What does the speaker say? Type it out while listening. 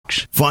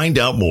Box. Find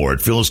out more at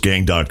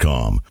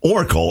phyllisgang.com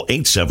or call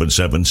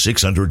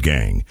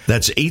 877-600-GANG.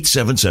 That's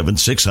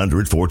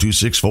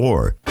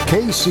 877-600-4264.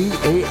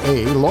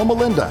 KCAA Loma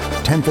Linda,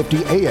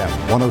 1050 AM,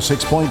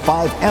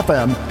 106.5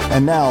 FM,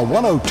 and now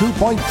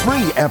 102.3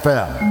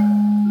 FM.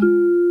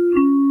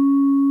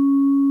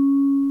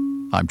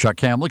 I'm Chuck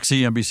Hamlick,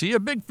 CNBC. A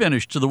big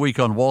finish to the week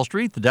on Wall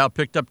Street. The Dow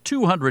picked up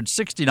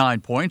 269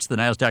 points, the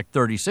Nasdaq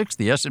 36,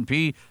 the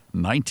S&P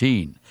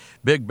 19.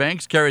 Big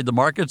banks carried the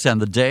markets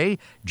and the day.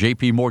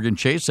 J.P. Morgan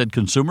Chase said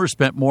consumers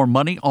spent more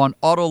money on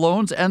auto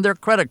loans and their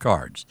credit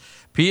cards.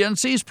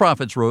 PNC's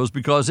profits rose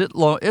because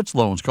its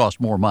loans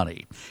cost more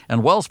money.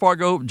 And Wells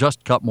Fargo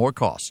just cut more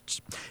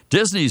costs.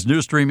 Disney's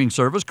new streaming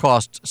service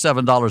costs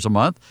 $7 a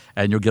month,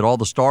 and you'll get all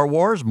the Star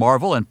Wars,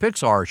 Marvel, and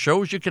Pixar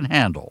shows you can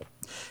handle.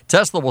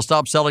 Tesla will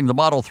stop selling the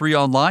Model 3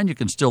 online. You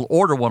can still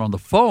order one on the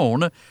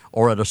phone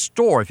or at a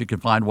store if you can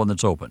find one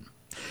that's open.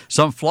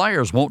 Some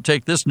flyers won't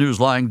take this news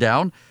lying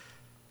down.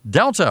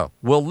 Delta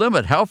will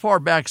limit how far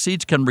back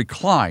seats can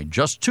recline,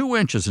 just 2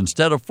 inches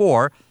instead of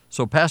 4,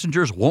 so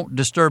passengers won't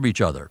disturb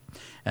each other.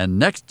 And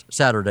next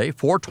Saturday,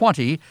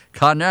 4/20,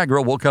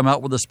 ConAgra will come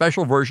out with a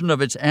special version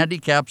of its Andy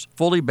Capp's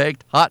Fully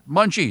Baked Hot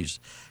Munchies.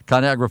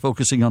 ConAgra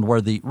focusing on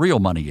where the real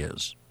money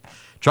is.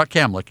 Chuck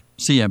Hamlick,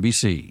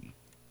 CNBC.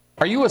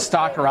 Are you a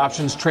stock or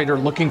options trader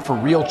looking for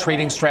real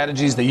trading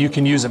strategies that you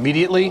can use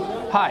immediately?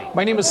 Hi,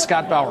 my name is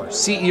Scott Bauer,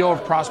 CEO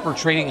of Prosper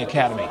Trading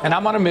Academy, and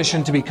I'm on a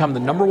mission to become the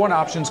 #1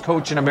 options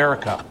coach in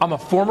America. I'm a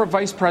former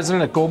vice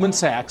president at Goldman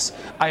Sachs.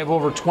 I have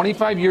over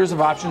 25 years of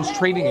options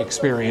trading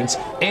experience,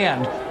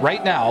 and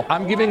right now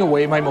I'm giving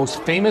away my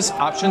most famous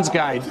options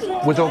guide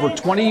with over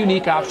 20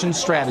 unique options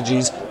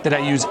strategies that I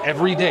use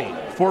every day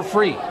for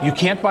free. You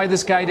can't buy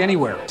this guide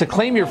anywhere. To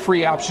claim your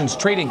free options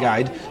trading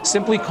guide,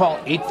 simply call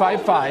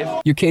 855.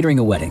 You're catering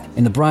a wedding,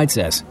 and the bride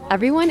says,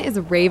 everyone is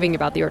raving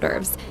about the hors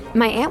d'oeuvres.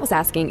 My aunt was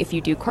asking if you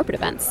do corporate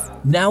events.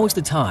 Now is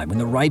the time when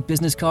the right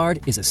business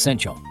card is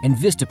essential, and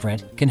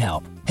Vistaprint can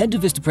help. Head to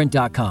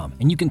Vistaprint.com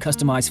and you can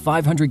customize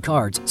 500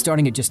 cards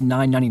starting at just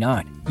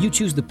 $9.99. You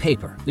choose the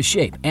paper, the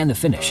shape, and the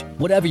finish.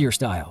 Whatever your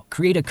style,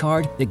 create a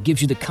card that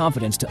gives you the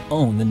confidence to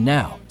own the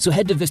now. So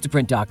head to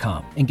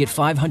Vistaprint.com and get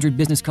 500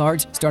 business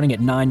cards starting at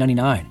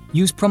 $9.99.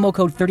 Use promo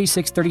code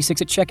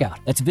 3636 at checkout.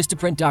 That's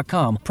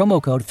Vistaprint.com,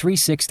 promo code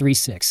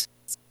 3636.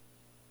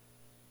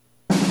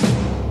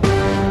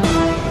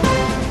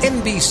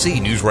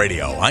 NBC News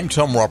Radio, I'm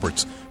Tom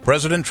Roberts.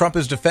 President Trump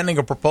is defending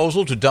a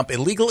proposal to dump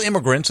illegal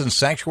immigrants in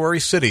sanctuary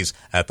cities.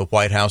 At the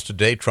White House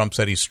today, Trump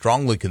said he's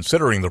strongly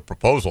considering the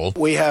proposal.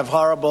 We have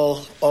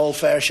horrible,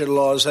 old-fashioned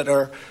laws that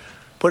are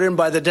put in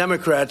by the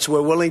Democrats.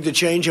 We're willing to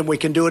change them. We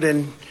can do it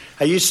in,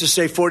 I used to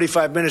say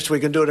 45 minutes. We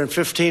can do it in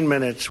 15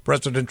 minutes.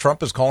 President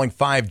Trump is calling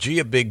 5G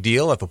a big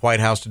deal. At the White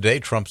House today,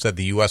 Trump said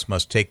the U.S.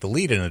 must take the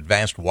lead in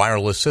advanced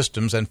wireless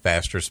systems and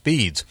faster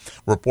speeds.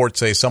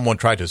 Reports say someone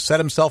tried to set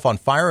himself on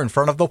fire in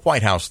front of the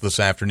White House this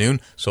afternoon.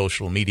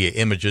 Social media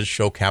images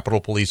show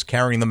Capitol Police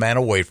carrying the man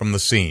away from the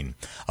scene.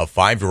 A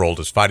 5-year-old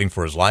is fighting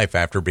for his life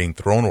after being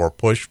thrown or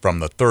pushed from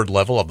the 3rd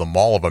level of the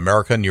Mall of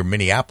America near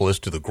Minneapolis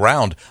to the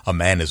ground. A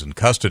man is in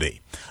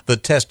custody. The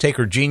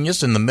test-taker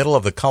genius in the middle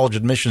of the college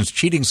admissions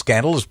cheating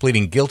scandal is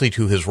pleading guilty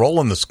to his role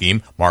in the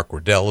scheme. Mark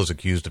Riddell is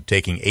accused of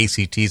taking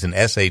ACTs and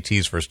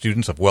SATs for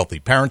students of wealthy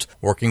parents,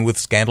 working with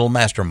scandal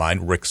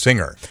mastermind Rick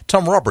Singer.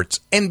 Tom Roberts,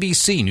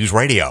 NBC News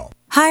Radio.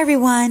 Hi,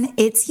 everyone.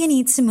 It's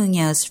Yanitza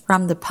Munoz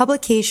from the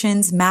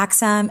publications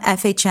Maxim,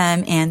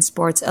 FHM, and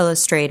Sports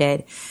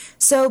Illustrated.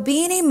 So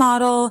being a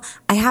model,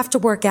 I have to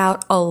work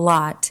out a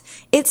lot.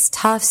 It's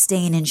tough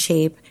staying in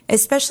shape,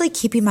 especially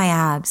keeping my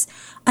abs.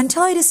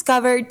 Until I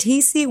discovered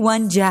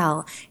TC1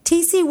 Gel.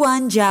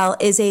 TC1 Gel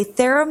is a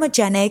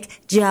thermogenic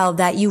gel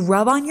that you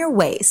rub on your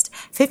waist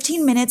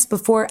 15 minutes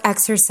before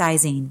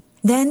exercising.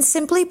 Then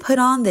simply put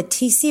on the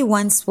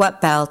TC1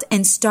 sweat belt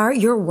and start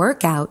your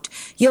workout.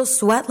 You'll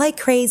sweat like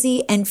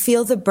crazy and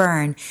feel the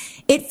burn.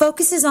 It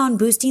focuses on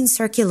boosting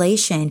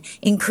circulation,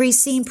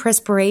 increasing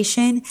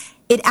perspiration.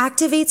 It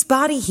activates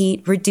body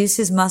heat,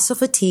 reduces muscle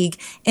fatigue,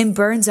 and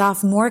burns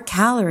off more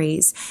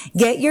calories.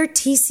 Get your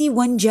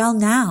TC1 Gel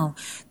now.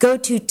 Go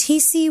to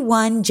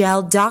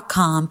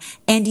tc1gel.com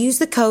and use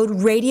the code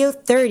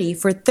RADIO30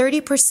 for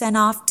 30%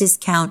 off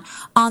discount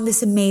on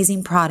this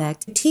amazing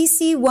product.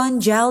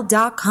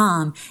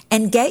 tc1gel.com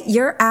and get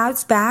your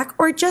abs back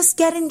or just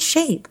get in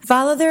shape.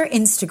 Follow their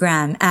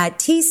Instagram at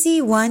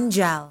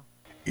TC1Gel.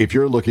 If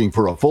you're looking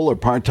for a full or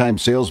part-time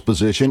sales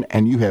position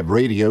and you have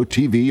radio,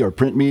 TV, or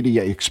print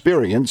media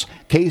experience,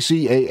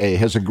 KCAA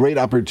has a great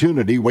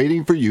opportunity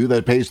waiting for you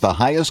that pays the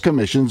highest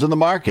commissions in the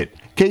market.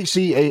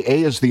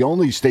 KCAA is the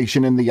only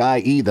station in the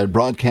IE that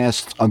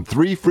broadcasts on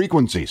 3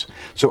 frequencies,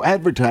 so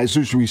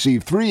advertisers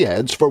receive 3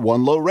 ads for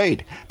 1 low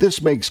rate.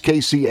 This makes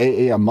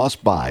KCAA a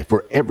must-buy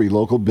for every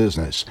local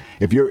business.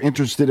 If you're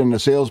interested in a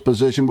sales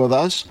position with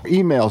us,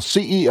 email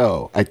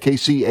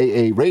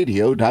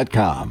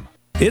ceo@kcaaradio.com.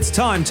 It's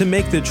time to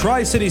make the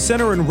Tri-City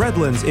Center in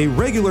Redlands a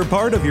regular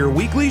part of your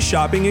weekly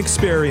shopping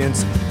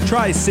experience.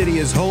 Tri-City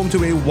is home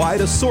to a wide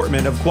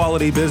assortment of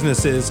quality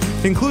businesses,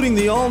 including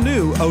the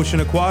all-new Ocean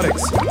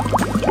Aquatics.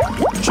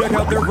 Check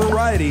out their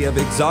variety of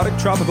exotic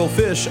tropical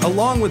fish,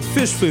 along with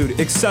fish food,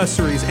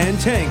 accessories, and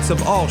tanks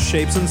of all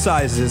shapes and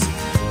sizes.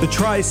 The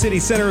Tri-City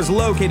Center is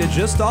located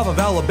just off of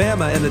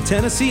Alabama and the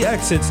Tennessee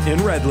exits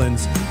in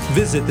Redlands.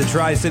 Visit the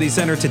Tri-City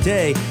Center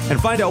today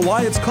and find out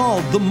why it's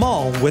called the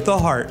Mall with a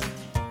Heart.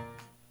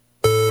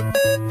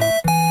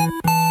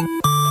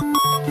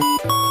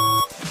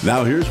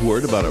 Now here's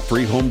word about a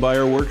free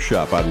homebuyer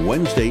workshop on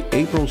Wednesday,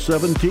 April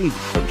 17th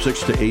from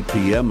 6 to 8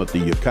 p.m. at the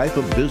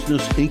Yucaipa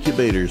Business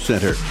Incubator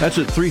Center. That's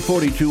at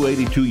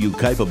 34282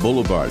 Yucaipa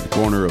Boulevard,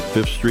 corner of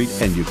 5th Street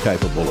and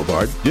Yucaipa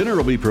Boulevard. Dinner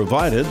will be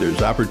provided.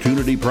 There's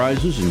opportunity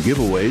prizes and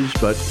giveaways,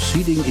 but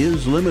seating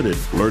is limited.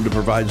 Learn to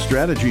provide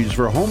strategies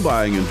for home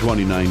buying in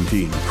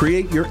 2019.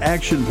 Create your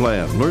action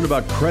plan. Learn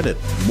about credit,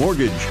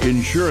 mortgage,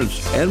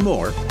 insurance, and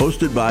more.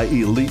 Hosted by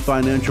Elite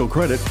Financial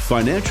Credit,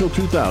 Financial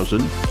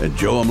 2000, and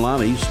Joe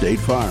Amlani, State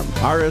Farm.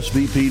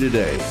 RSVP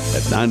today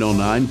at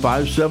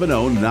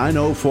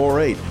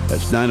 909-570-9048.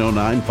 That's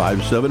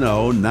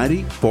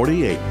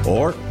 909-570-9048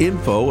 or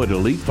info at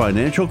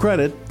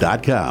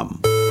elitefinancialcredit.com.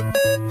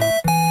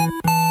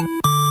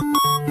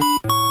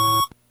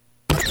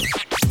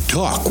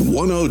 Talk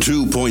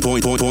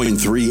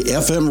 102.3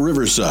 FM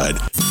Riverside.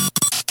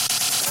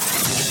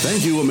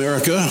 Thank you,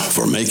 America,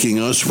 for making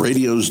us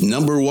radio's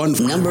number one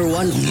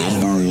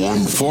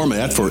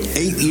format for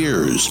 8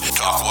 years.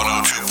 Talk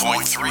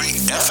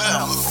 102.3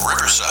 FM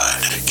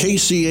Riverside.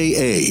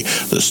 KCAA,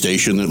 the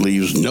station that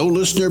leaves no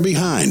listener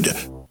behind.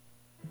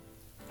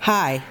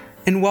 Hi,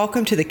 and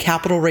welcome to the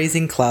Capital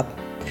Raising Club.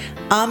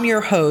 I'm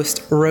your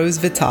host, Rose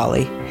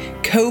Vitale,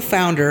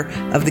 co-founder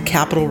of the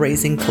Capital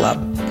Raising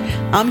Club.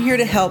 I'm here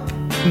to help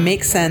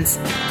make sense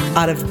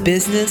out of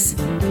business,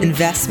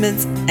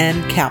 investments,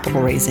 and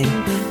capital raising,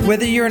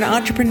 whether you're an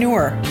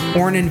entrepreneur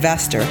or an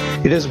investor.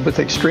 It is with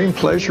extreme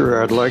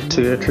pleasure I'd like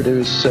to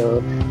introduce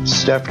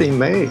Stephanie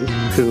May,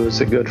 who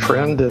is a good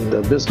friend and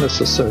a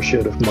business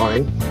associate of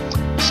mine.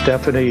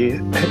 Stephanie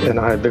and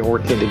I have been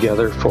working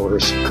together for a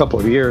couple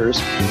of years,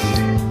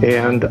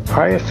 and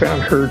I have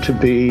found her to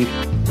be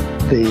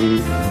the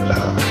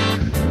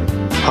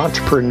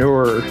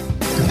entrepreneur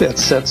that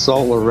sets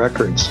all the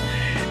records.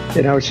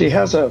 You know, she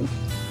has an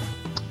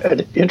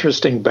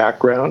interesting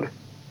background,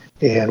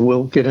 and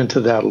we'll get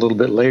into that a little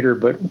bit later.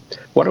 But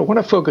what I want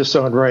to focus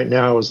on right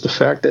now is the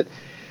fact that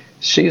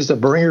she's the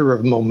bringer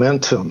of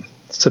momentum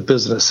to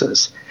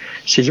businesses.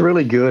 She's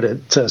really good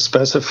at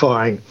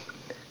specifying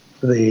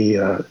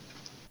the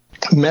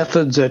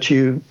methods that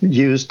you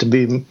use to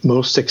be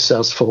most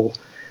successful,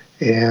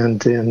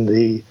 and in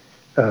the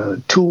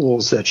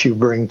tools that you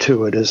bring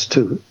to it is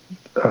to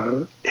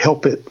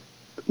help it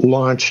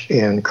launch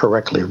and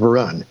correctly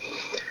run.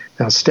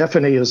 Now,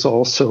 Stephanie is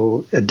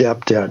also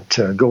adept at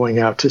going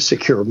out to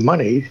secure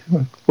money,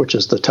 which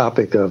is the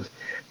topic of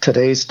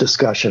today's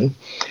discussion.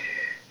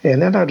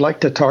 And then I'd like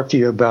to talk to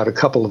you about a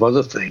couple of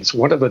other things.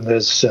 One of them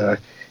is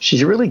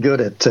she's really good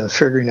at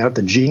figuring out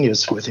the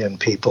genius within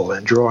people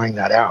and drawing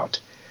that out.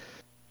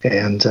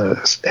 And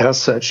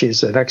as such,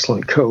 she's an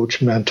excellent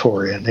coach,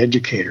 mentor, and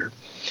educator.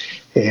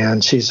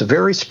 And she's a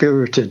very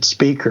spirited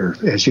speaker,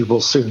 as you will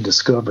soon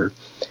discover.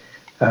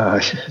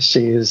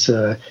 She is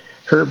her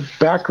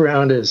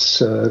background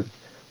is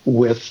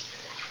with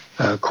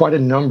quite a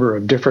number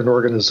of different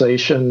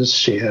organizations.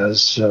 She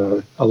has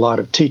a lot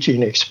of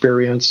teaching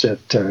experience at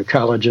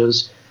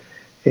colleges,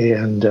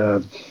 and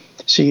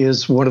she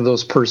is one of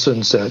those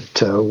persons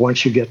that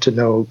once you get to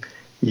know,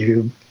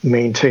 you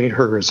maintain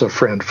her as a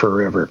friend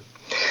forever.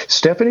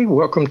 Stephanie,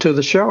 welcome to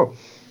the show.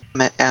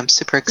 I'm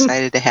super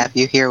excited to have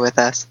you here with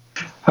us.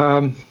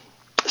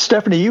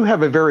 Stephanie, you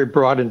have a very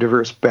broad and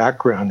diverse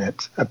background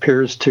that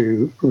appears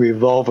to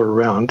revolve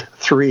around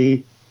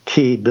three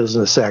key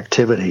business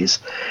activities.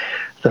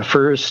 The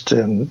first,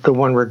 and the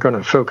one we're going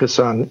to focus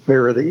on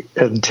very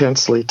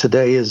intensely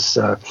today, is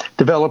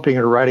developing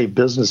and writing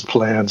business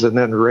plans and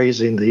then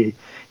raising the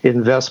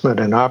investment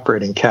and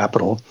operating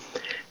capital.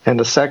 And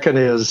the second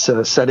is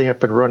setting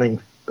up and running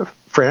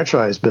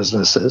franchise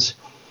businesses,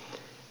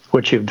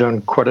 which you've done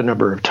quite a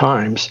number of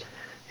times.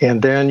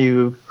 And then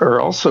you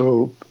are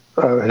also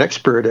an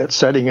expert at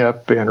setting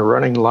up and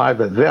running live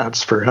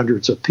events for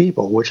hundreds of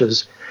people, which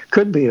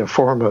could be a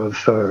form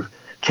of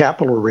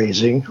capital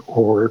raising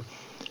or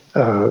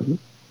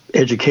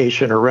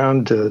education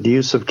around the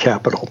use of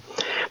capital.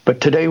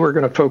 But today we're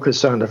going to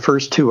focus on the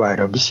first two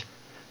items,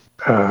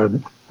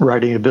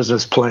 writing a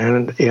business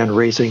plan and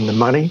raising the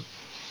money,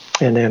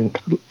 and then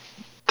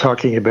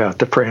talking about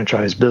the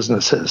franchise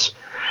businesses.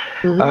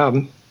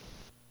 Mm-hmm.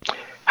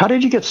 How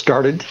did you get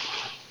started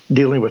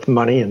dealing with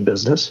money in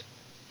business?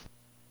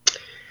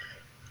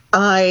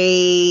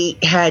 I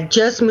had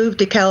just moved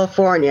to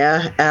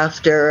California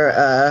after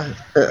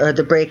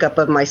the breakup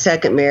of my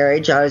second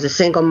marriage. I was a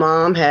single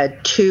mom,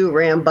 had two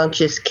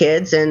rambunctious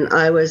kids, and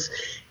I was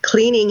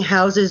cleaning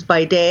houses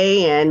by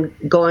day and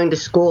going to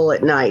school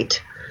at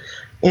night.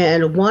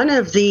 And one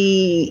of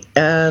the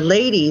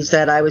ladies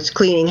that I was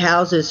cleaning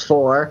houses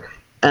for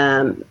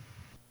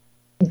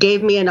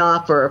gave me an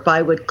offer. If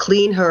I would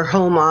clean her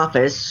home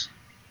office,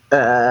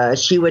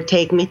 she would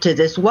take me to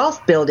this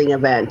wealth building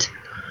event.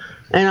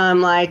 And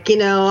I'm like,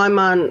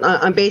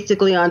 I'm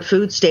basically on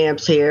food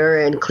stamps here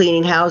and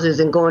cleaning houses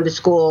and going to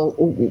school.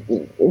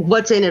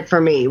 What's in it for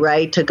me,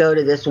 right, to go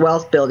to this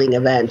wealth building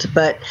event?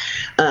 But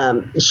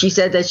she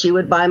said that she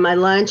would buy my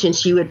lunch and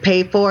she would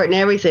pay for it and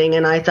everything.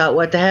 And I thought,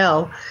 what the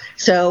hell?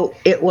 So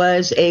it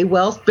was a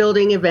wealth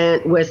building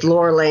event with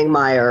Laura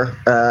Langmeyer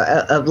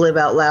of Live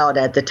Out Loud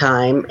at the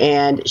time.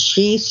 And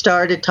she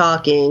started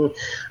talking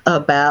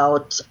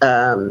about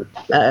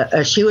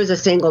she was a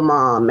single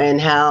mom and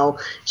how,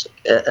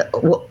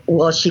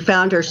 she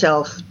found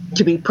herself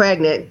to be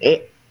pregnant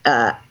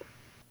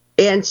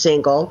and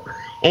single.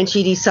 And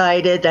she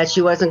decided that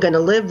she wasn't going to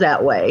live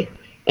that way.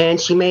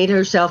 And she made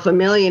herself a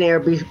millionaire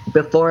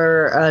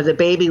before the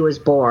baby was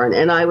born.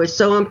 And I was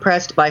so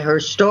impressed by her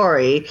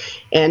story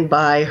and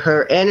by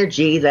her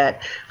energy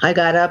that I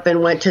got up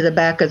and went to the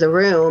back of the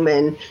room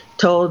and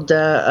told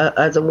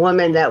the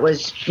woman that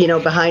was,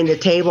 behind the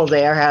table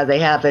there, how they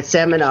have at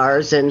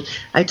seminars. And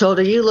I told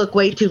her, you look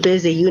way too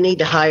busy. You need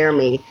to hire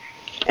me.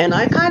 And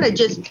I kind of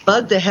just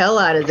bugged the hell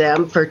out of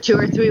them for 2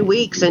 or 3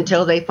 weeks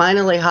until they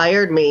finally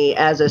hired me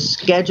as a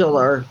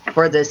scheduler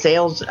for the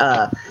sales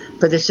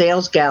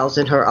gals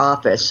in her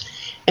office.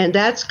 And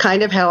that's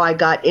kind of how I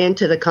got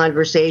into the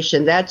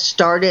conversation. That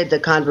started the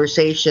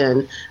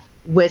conversation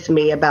with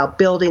me about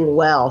building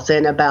wealth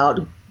and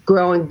about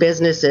growing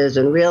businesses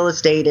and real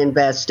estate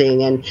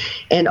investing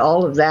and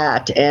all of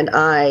that. And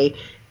I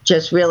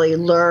just really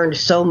learned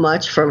so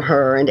much from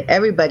her and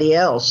everybody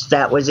else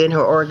that was in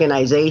her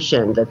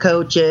organization, the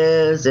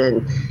coaches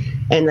and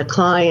the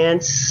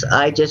clients.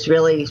 I just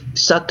really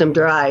sucked them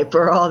dry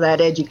for all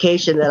that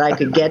education that I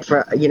could get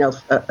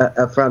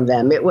from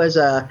them. It was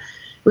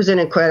an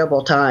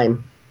incredible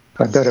time.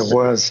 I bet it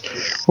was.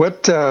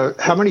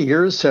 How many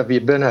years have you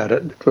been at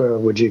it,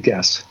 would you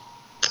guess?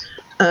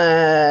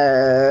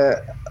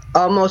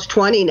 Almost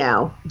 20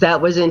 now.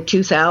 That was in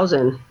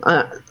 2000.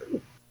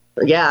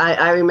 Yeah,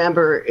 I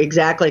remember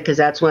exactly because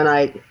that's when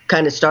I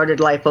kind of started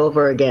life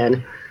over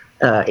again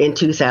in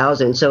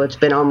 2000. So it's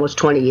been almost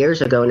 20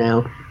 years ago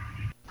now.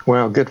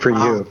 Well, good for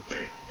you.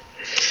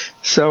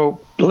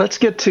 So let's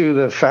get to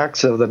the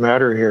facts of the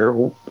matter here.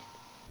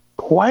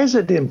 Why is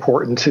it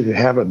important to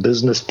have a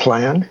business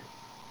plan?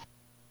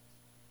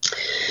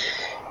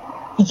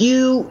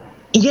 You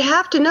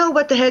have to know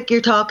what the heck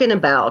you're talking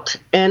about.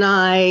 And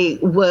I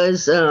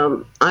was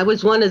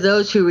one of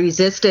those who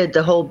resisted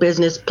the whole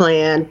business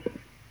plan.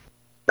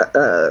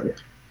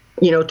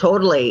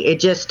 Totally. It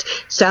just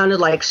sounded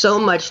like so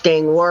much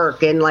dang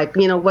work and like,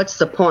 what's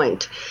the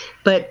point?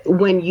 But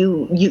when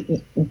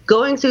you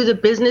going through the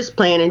business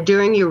plan and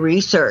doing your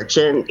research,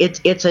 and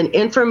it's an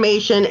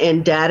information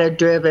and data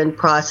driven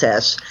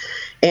process.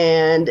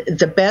 And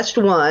the best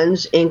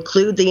ones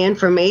include the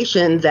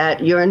information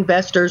that your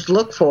investors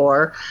look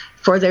for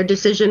their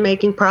decision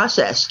making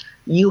process.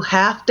 You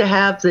have to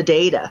have the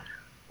data.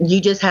 You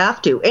just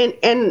have to.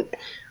 And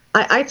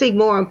I think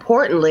more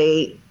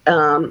importantly,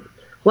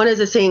 one of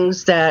the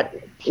things that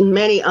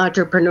many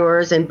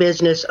entrepreneurs and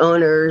business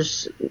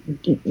owners,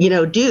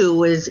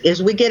 do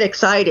is we get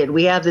excited.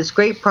 We have this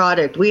great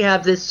product. We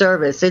have this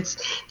service. It's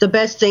the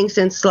best thing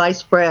since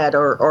sliced bread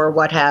or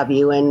what have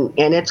you. And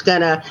it's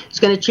gonna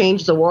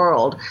change the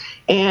world.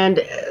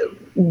 And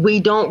we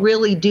don't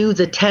really do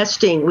the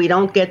testing. We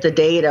don't get the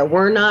data.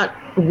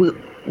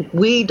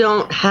 We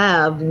don't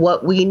have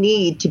what we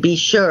need to be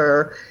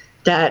sure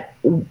that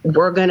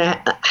we're going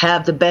to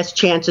have the best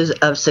chances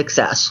of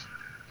success,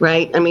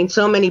 right? I mean,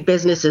 so many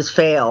businesses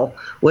fail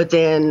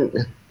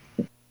within,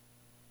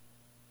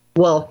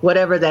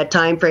 whatever that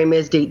time frame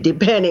is,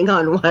 depending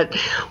on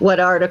what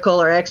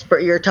article or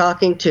expert you're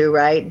talking to,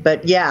 right?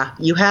 But yeah,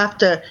 you have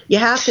to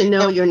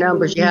know your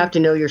numbers. You have to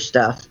know your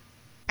stuff.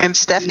 And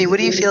Stephanie, what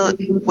do you feel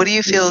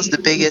is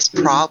the biggest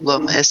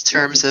problem as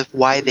terms of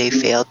why they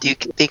fail? Do you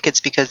think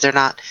it's because they're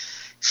not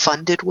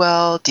funded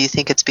well? Do you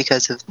think it's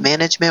because of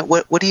management?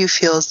 What do you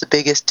feel is the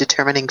biggest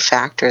determining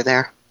factor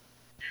there?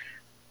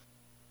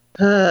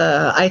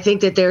 I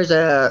think that there's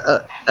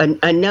a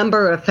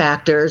number of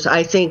factors.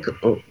 I think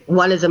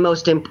one of the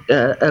most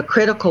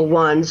critical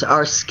ones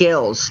are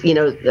skills.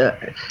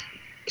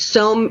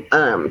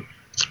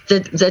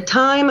 The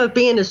time of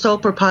being a sole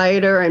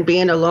proprietor and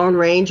being a lone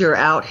ranger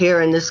out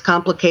here in this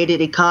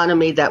complicated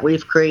economy that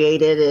we've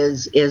created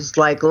is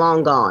like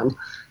long gone.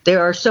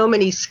 There are so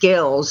many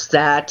skills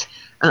that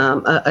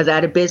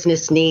a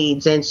business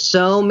needs, and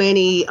so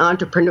many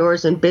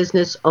entrepreneurs and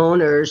business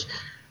owners.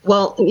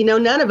 Well,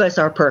 none of us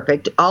are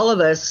perfect. All of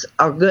us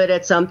are good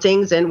at some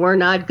things, and we're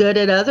not good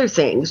at other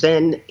things.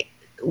 And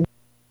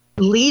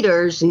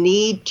leaders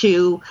need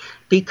to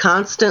be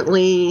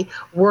constantly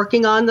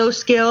working on those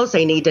skills.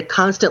 They need to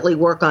constantly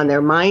work on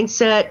their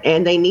mindset,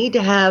 and they need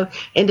to have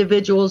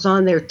individuals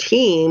on their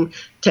team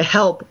to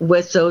help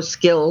with those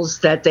skills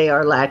that they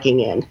are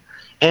lacking in.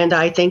 And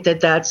I think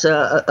that that's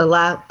a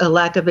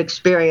lack of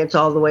experience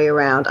all the way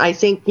around. I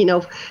think,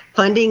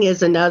 funding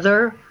is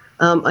another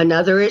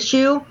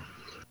issue.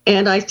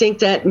 And I think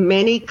that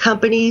many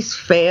companies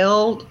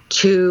fail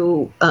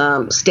to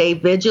stay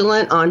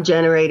vigilant on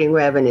generating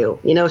revenue.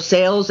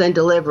 Sales and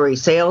delivery,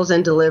 sales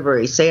and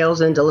delivery, sales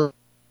and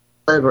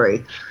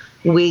delivery.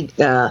 We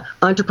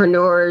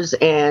entrepreneurs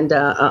and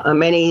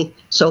many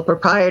sole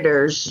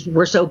proprietors,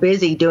 we're so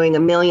busy doing a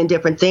million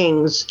different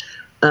things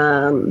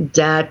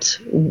that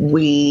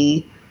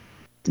we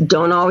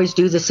don't always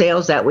do the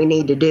sales that we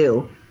need to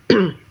do.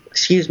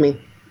 Excuse me.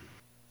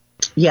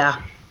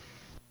 Yeah.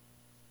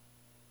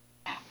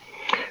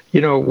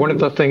 One of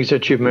the things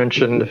that you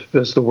mentioned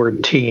is the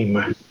word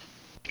team.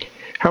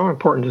 How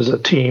important is a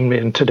team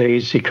in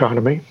today's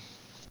economy?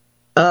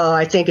 Oh,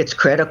 I think it's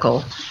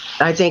critical.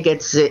 I think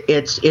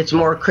it's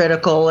more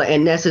critical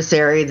and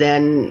necessary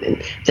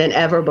than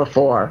ever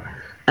before.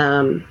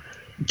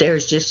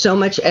 There's just so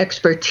much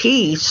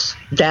expertise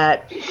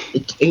that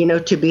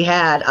to be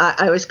had.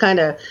 I was kind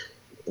of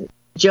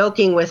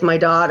joking with my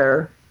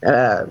daughter.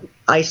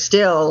 I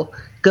still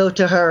go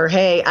to her,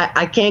 hey,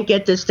 I can't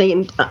get this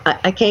thing.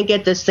 I can't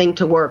get this thing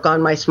to work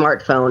on my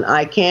smartphone.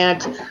 I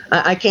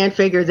can't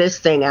figure this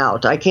thing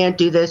out. I can't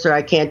do this or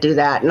I can't do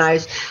that. And I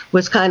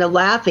was kind of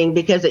laughing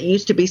because it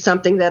used to be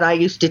something that I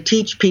used to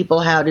teach people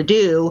how to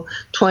do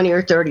 20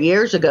 or 30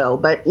 years ago.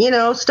 But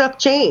stuff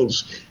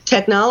changed.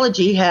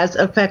 Technology has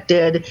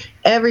affected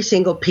every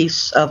single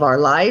piece of our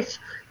life.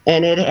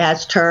 And it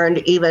has turned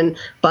even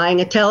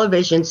buying a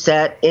television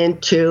set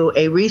into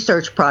a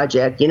research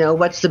project.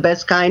 What's the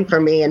best kind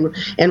for me?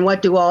 And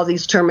what do all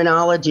these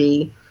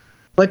terminology,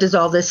 what does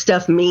all this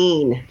stuff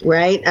mean,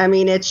 right? I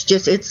mean,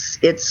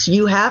 it's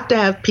you have to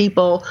have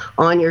people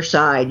on your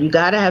side. You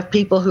got to have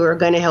people who are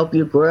going to help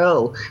you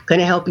grow, going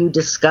to help you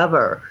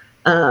discover,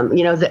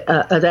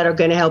 that are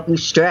going to help you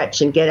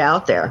stretch and get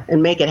out there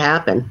and make it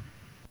happen.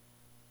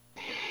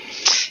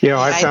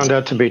 I found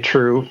that to be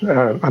true.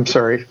 I'm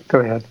sorry. Go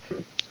ahead.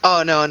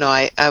 Oh, no.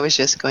 I was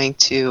just going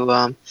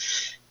to,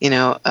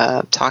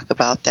 talk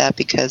about that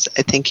because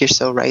I think you're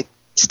so right,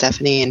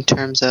 Stephanie, in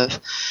terms of,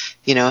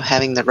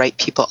 having the right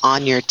people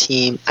on your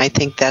team. I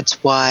think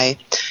that's why,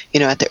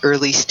 at the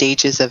early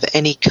stages of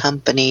any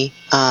company,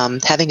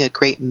 having a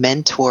great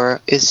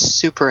mentor is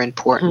super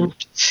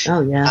important.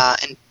 Oh, yeah.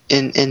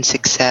 In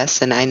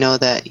success. And I know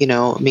that,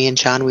 me and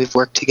John, we've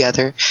worked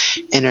together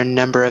in a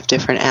number of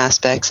different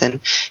aspects. And,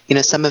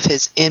 some of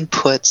his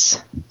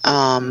inputs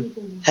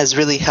has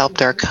really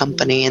helped our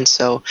company. And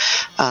so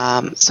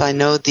I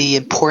know the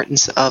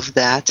importance of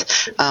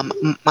that.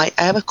 I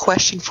have a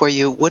question for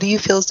you. What do you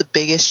feel is the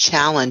biggest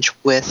challenge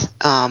with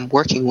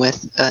working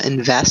with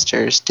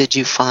investors, did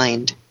you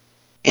find,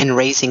 in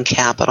raising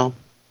capital?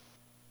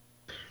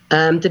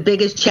 The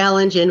biggest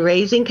challenge in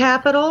raising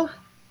capital?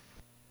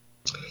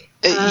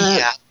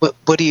 Yeah.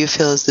 What do you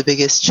feel is the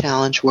biggest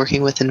challenge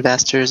working with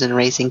investors and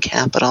raising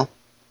capital?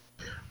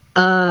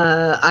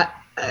 I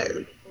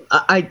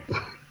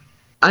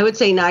would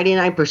say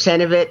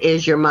 99% of it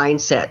is your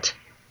mindset.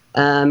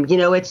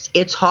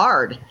 It's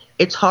hard.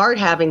 It's hard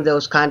having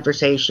those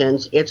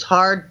conversations. It's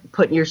hard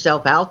putting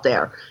yourself out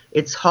there.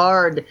 It's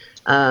hard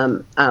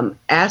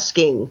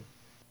asking,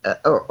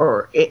 let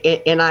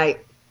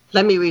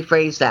me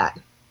rephrase that.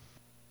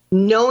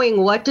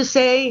 Knowing what to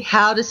say,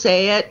 how to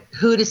say it,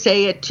 who to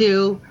say it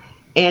to,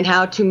 and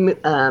how to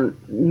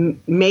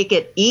make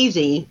it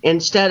easy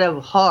instead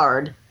of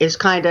hard is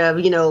kind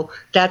of,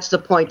 that's the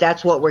point.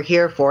 That's what we're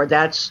here for.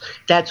 That's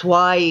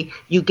why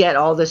you get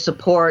all the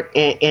support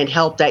and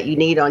help that you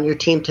need on your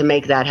team to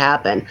make that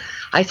happen.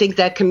 I think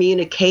that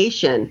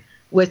communication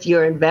with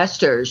your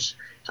investors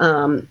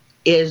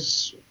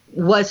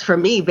was for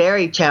me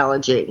very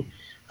challenging.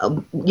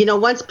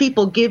 Once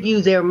people give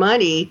you their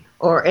money,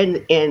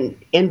 and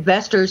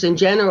investors in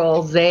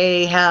general,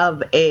 they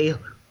have a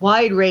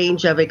wide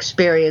range of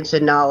experience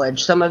and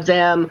knowledge. Some of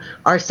them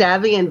are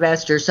savvy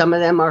investors. Some of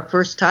them are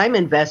first-time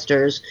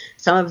investors.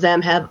 Some of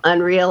them have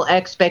unreal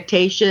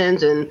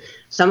expectations, and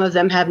some of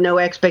them have no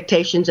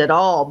expectations at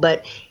all.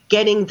 But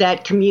getting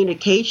that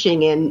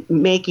communication and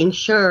making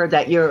sure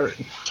that you're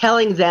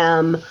telling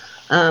them,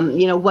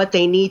 what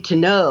they need to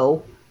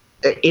know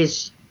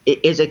is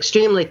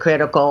extremely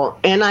critical.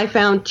 And I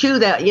found too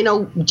that,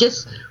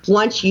 just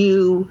once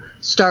you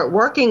start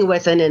working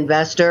with an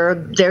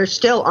investor, there's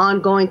still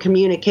ongoing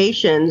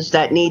communications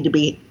that need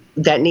to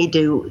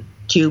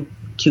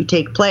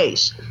take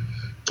place.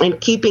 And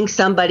keeping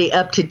somebody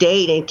up to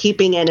date and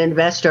keeping an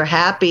investor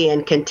happy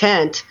and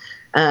content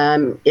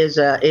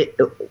it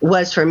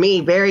was for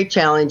me very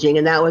challenging,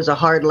 and that was a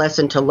hard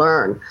lesson to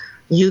learn.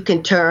 You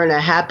can turn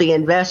a happy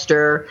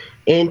investor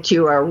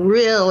into a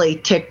really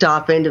ticked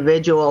off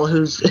individual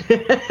who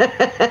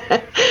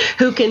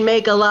can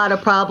make a lot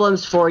of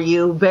problems for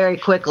you very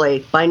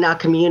quickly by not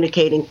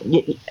communicating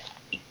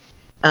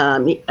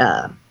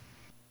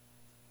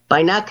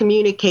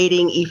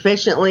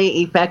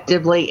efficiently,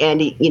 effectively,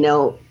 and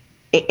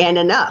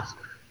enough.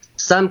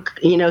 Some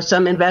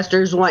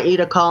investors want you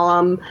to call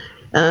them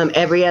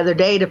every other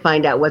day to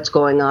find out what's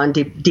going on,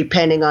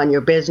 depending on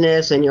your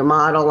business and your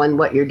model and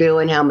what you're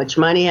doing, how much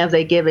money have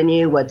they given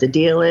you, what the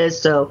deal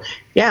is. So,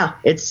 yeah,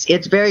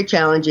 it's very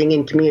challenging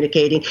in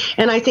communicating.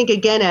 And I think,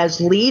 again,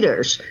 as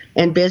leaders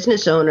and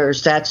business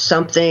owners, that's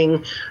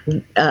something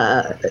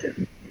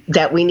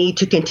that we need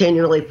to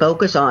continually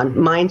focus on,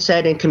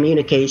 mindset and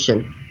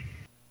communication.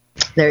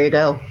 There you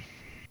go.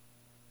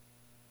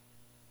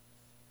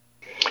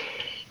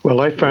 Well,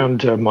 I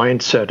found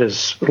mindset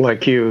is,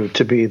 like you,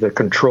 to be the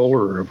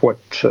controller of what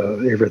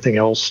everything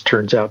else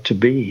turns out to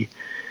be.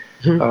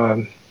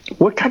 Mm-hmm.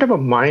 What kind of a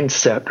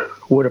mindset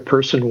would a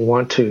person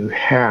want to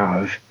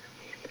have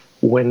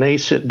when they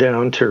sit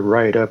down to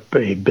write up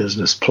a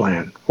business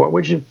plan? What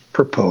would you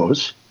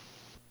propose?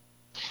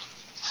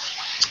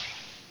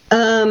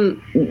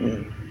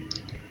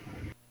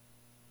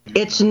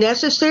 It's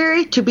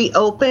necessary to be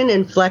open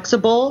and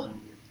flexible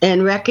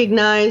and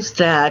recognize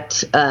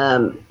that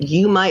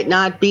you might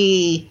not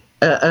be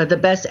the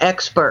best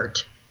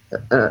expert.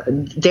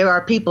 There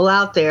are people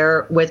out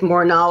there with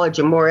more knowledge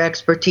and more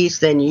expertise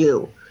than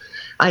you.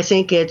 I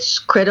think it's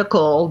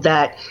critical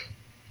that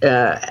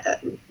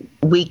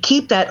we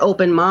keep that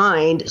open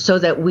mind so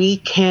that we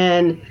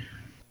can,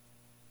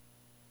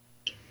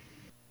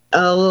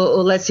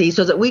 so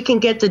that we can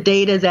get the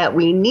data that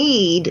we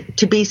need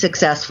to be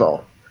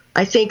successful.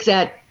 I think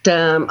that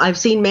I've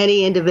seen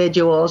many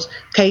individuals,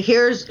 okay,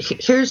 here's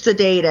the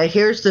data,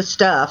 here's the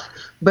stuff,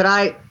 but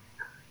I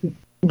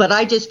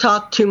just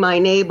talked to my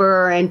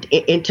neighbor and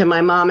to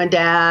my mom and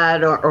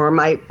dad or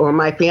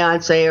my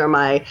fiance or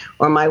my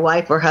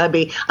wife or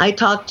hubby. I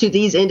talked to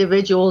these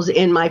individuals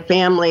in my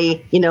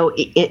family,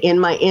 in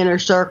my inner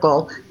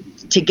circle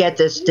to get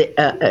this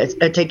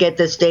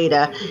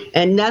data,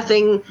 and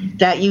nothing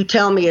that you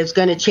tell me is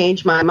going to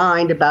change my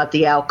mind about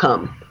the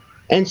outcome.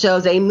 And so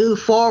they move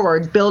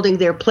forward, building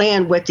their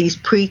plan with these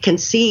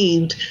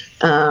preconceived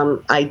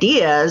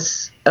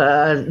ideas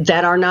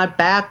that are not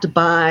backed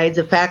by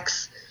the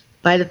facts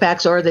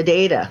or the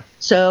data.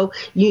 So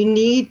you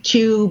need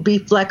to be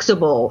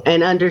flexible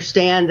and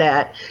understand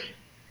that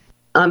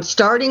I'm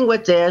starting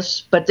with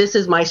this, but this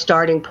is my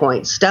starting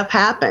point. Stuff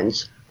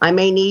happens. I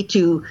may need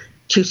to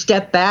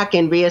step back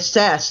and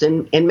reassess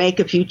and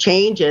make a few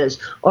changes,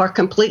 or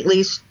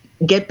completely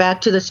get back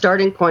to the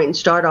starting point and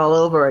start all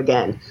over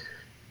again.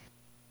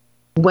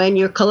 When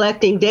you're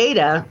collecting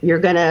data, you're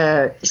going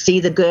to see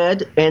the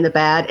good and the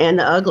bad and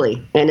the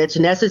ugly, and it's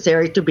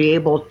necessary to be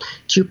able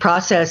to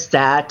process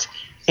that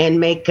and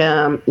make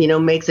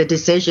the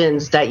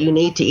decisions that you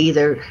need to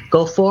either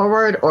go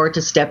forward or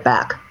to step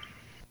back.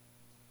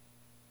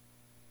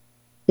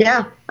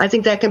 Yeah, I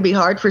think that can be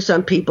hard for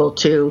some people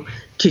to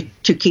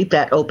keep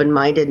that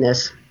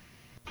open-mindedness.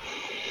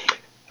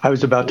 I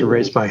was about to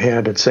raise my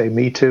hand and say,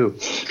 me too.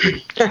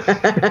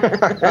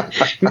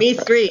 Me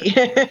three.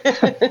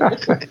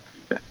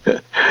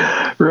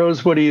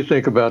 Rose, what do you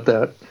think about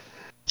that?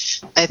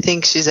 I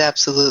think she's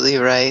absolutely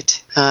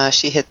right.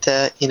 She hit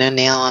the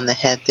nail on the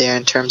head there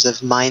in terms of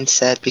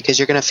mindset, because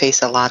you're going to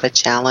face a lot of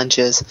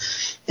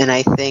challenges. And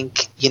I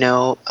think,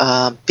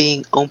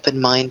 being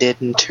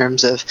open-minded in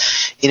terms of,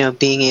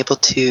 being able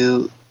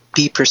to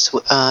be,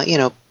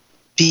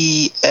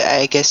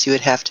 I guess you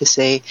would have to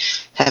say,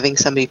 having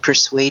somebody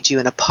persuade you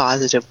in a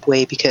positive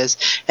way, because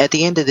at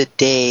the end of the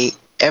day,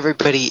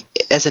 everybody,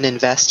 as an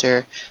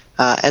investor,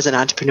 as an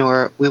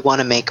entrepreneur, we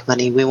want to make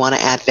money. We want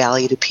to add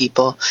value to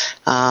people.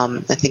 I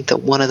think that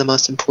one of the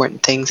most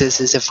important things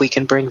is if we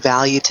can bring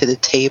value to the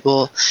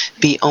table,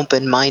 be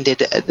open-minded,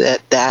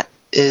 that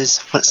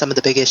is some of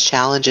the biggest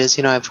challenges.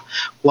 I've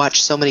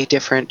watched so many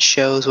different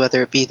shows,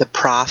 whether it be The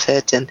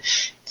Profit, and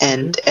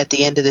at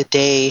the end of the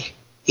day,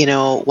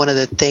 one of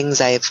the things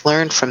I've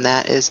learned from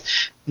that is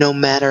no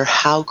matter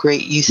how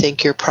great you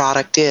think your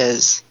product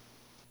is,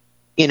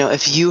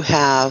 if you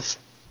have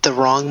the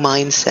wrong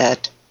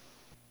mindset,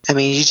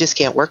 you just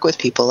can't work with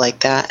people like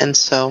that. And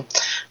so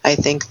I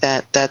think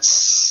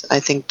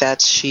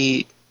that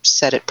she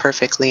said it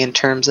perfectly in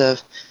terms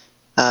of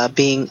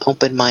being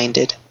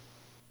open-minded.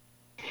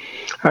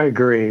 I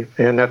agree.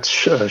 And that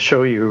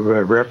show you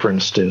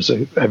referenced is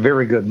a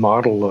very good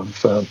model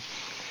of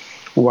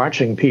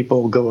watching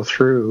people go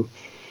through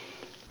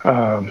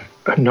a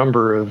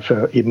number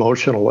of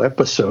emotional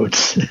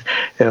episodes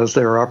as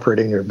they're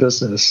operating their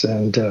business.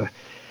 And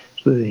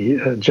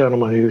the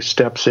gentleman who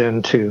steps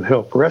in to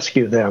help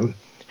rescue them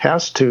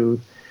has to,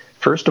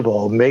 first of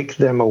all, make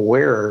them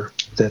aware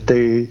that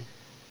they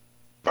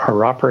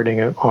are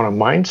operating on a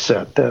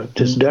mindset that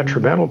is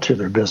detrimental to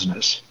their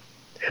business.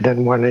 And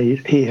then when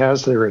he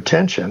has their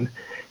attention,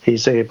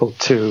 he's able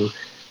to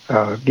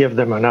give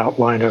them an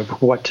outline of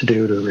what to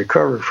do to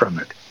recover from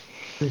it.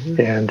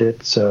 Mm-hmm. And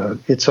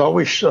it's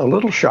always a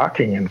little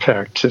shocking, in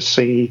fact, to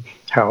see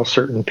how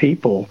certain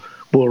people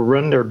will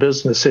run their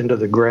business into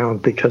the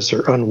ground because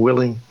they're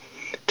unwilling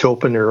to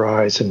open their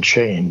eyes and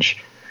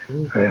change.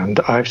 Mm-hmm. And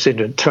I've seen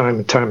it time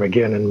and time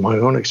again in my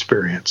own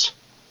experience.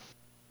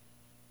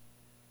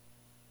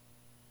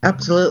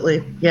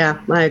 Absolutely.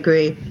 Yeah, I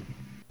agree.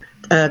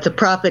 The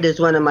Profit is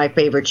one of my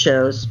favorite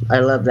shows. I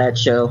love that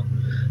show.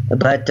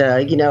 But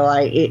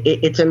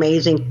it's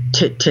amazing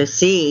to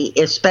see,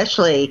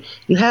 especially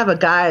you have a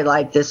guy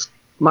like this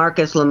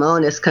Marcus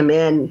Lemonis come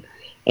in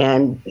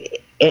and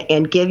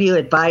give you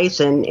advice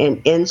and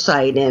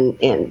insight,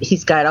 and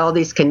he's got all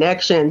these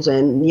connections,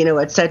 and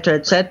et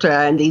cetera,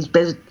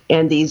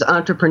 and these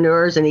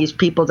entrepreneurs and these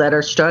people that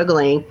are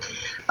struggling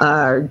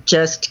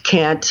just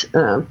can't.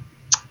 How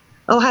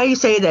do you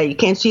say that? You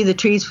can't see the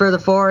trees for the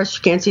forest.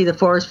 You can't see the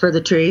forest for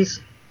the trees.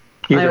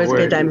 I always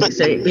get that mixed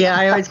up. Yeah,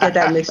 I always get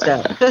that mixed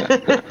up.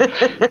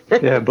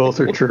 Yeah, both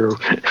are true.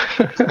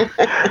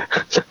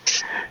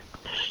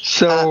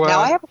 So now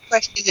I have a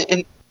question,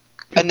 and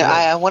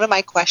one of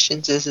my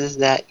questions is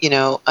that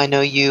I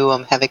know you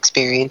have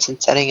experience in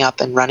setting up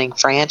and running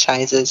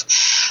franchises.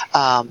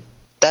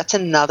 That's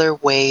another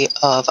way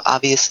of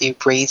obviously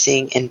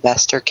raising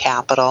investor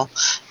capital,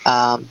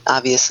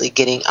 obviously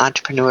getting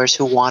entrepreneurs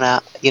who want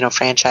to,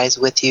 franchise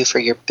with you for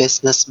your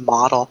business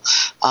model.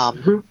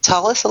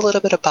 Tell us a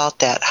little bit about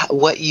that,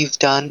 what you've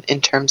done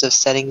in terms of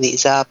setting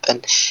these up,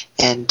 and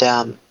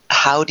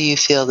how do you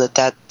feel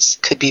that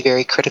could be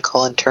very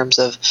critical in terms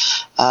of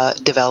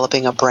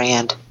developing a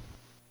brand?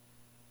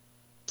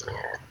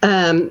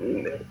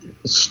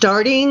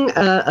 Starting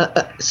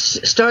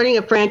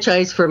a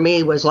franchise for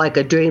me was like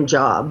a dream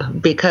job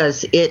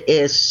because it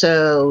is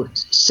so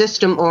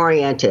system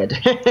oriented,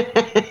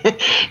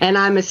 and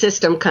I'm a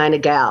system kind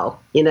of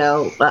gal.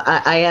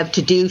 I have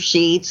to-do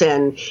sheets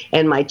and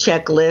my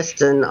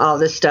checklists and all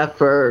this stuff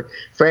for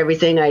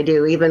everything I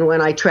do. Even when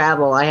I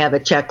travel, I have a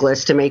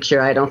checklist to make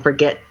sure I don't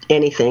forget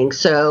anything.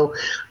 So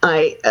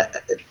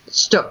the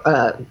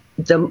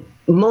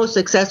most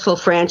successful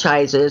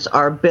franchises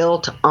are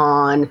built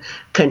on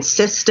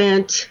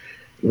consistent,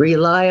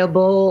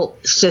 reliable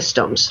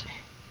systems.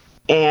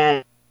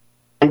 And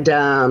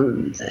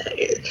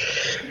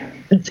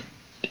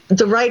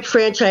the right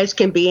franchise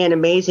can be an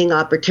amazing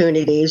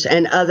opportunities,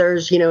 and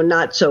others,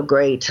 not so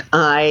great.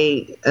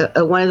 One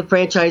of the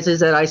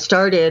franchises that I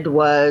started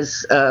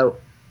was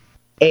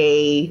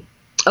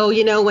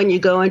when you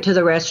go into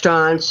the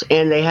restaurants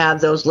and they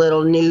have those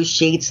little news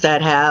sheets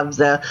that have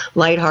the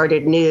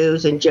lighthearted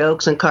news and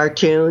jokes and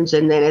cartoons,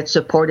 and then it's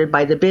supported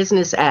by the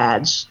business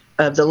ads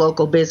of the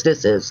local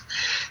businesses.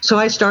 So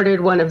I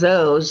started one of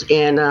those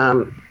in,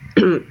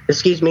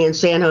 in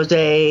San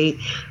Jose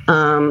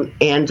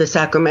and the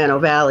Sacramento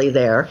Valley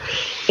there.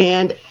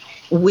 And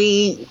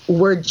we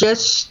were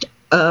just,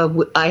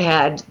 I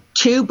had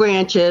 2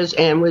 branches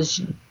and was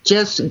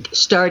just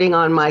starting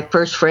on my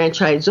first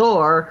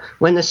franchisor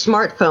when the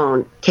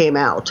smartphone came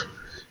out.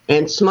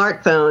 And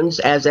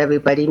smartphones, as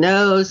everybody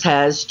knows,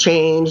 has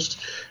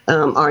changed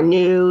our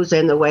news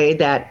and the way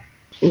that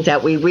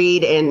we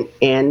read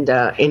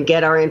and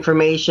get our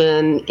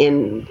information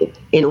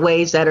in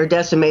ways that are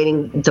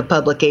decimating the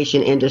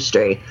publication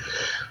industry.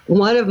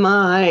 One of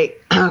my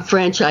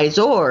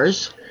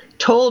franchisors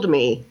told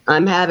me,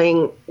 I'm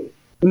having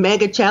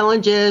mega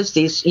challenges.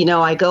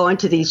 I go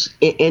into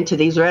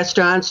these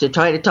restaurants to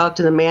try to talk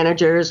to the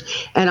managers,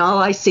 and all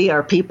I see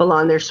are people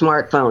on their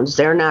smartphones.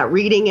 They're not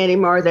reading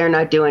anymore. They're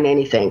not doing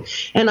anything.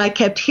 And I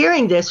kept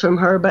hearing this from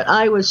her, but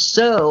I was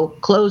so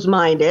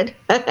close-minded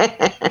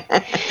that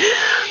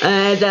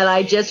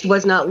I just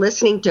was not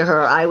listening to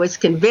her. I was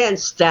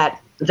convinced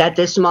that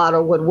this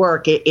model would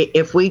work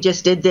if we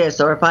just did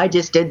this, or if I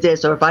just did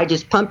this, or if I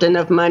just pumped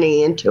enough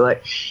money into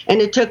it.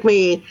 And it took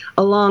me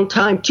a long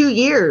time, 2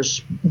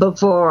 years,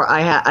 before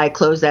I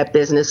closed that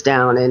business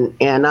down.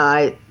 And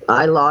I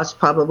lost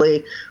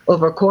probably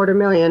over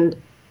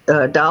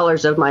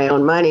 $250,000 of my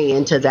own money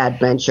into that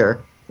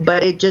venture.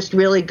 But it just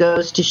really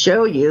goes to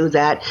show you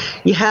that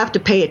you have to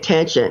pay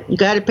attention. You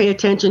got to pay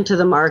attention to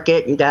the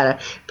market. You got to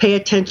pay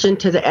attention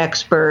to the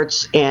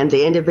experts and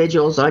the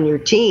individuals on your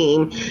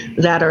team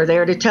that are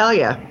there to tell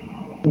you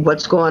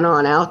what's going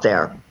on out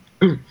there.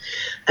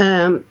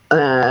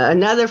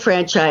 Another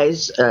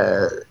franchise,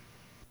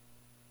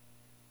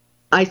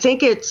 I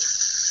think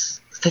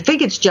it's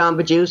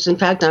Jamba Juice. In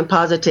fact, I'm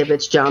positive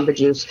it's Jamba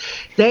Juice.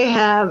 They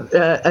have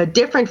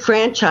different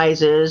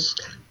franchises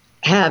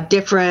have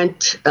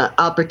different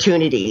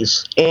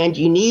opportunities, and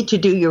you need to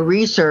do your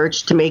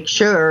research to make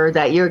sure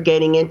that you're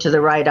getting into the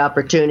right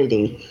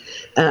opportunity.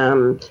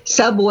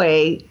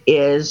 Subway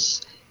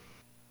is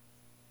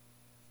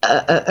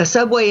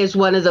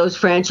one of those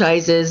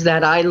franchises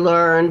that I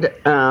learned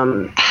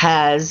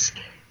has,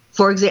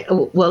 for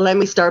example, well, let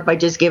me start by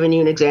just giving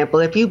you an example.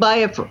 If you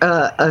buy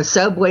a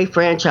Subway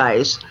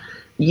franchise,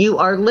 you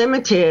are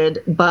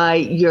limited by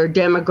your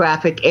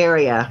demographic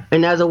area.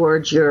 In other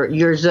words,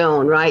 your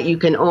zone, right? You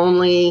can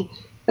only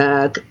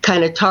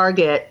kind of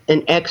target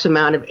an X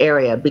amount of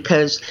area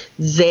because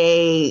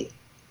they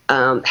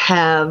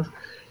have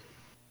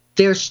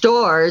their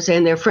stores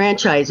and their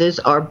franchises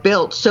are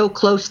built so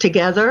close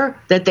together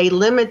that they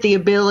limit the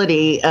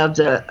ability of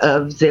the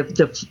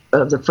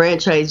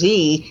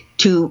franchisee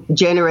to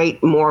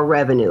generate more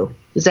revenue.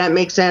 Does that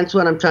make sense?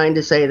 What I'm trying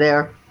to say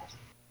there,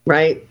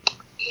 right?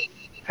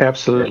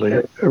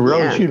 Absolutely.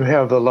 Rose, you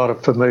have a lot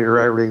of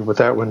familiarity with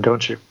that one,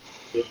 don't you?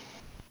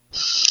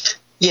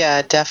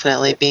 Yeah,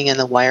 definitely. Being in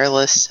the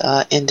wireless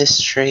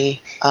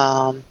industry,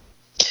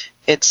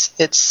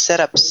 it's set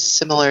up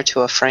similar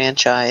to a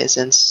franchise,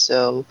 and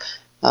so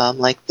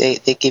like they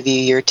give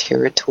you your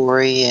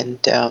territory, and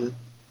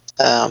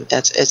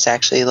it's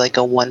actually like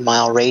a 1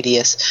 mile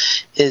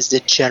radius is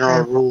the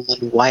general rule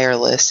in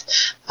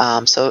wireless.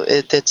 So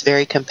it's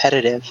very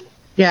competitive.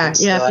 Yeah,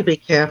 you have to be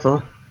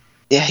careful.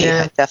 Yeah,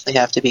 you definitely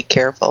have to be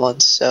careful,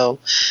 and so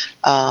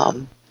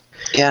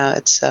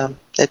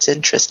it's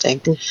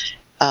interesting.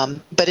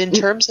 But in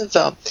terms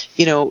of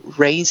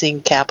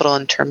raising capital,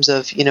 in terms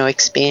of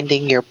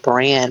expanding your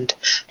brand,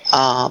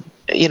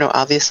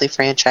 obviously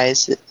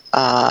franchising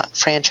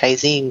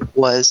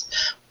was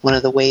one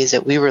of the ways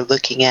that we were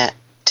looking at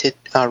to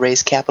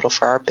raise capital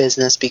for our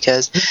business,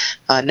 because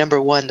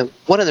number one,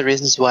 one of the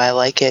reasons why I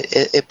like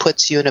it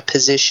puts you in a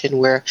position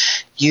where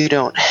you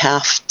don't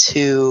have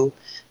to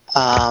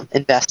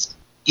invest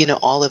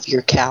all of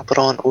your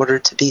capital in order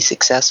to be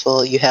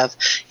successful. You have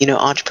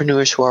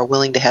entrepreneurs who are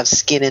willing to have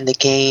skin in the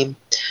game,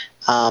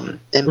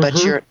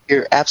 but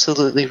you're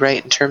absolutely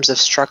right in terms of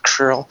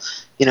structural,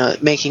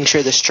 making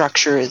sure the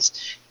structure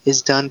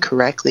is done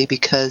correctly,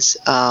 because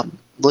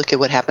look at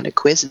what happened to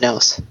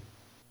Quiznos.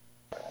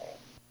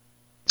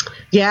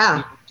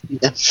 Yeah.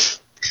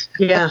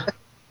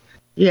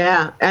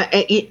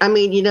 I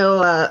mean,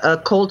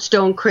 a Cold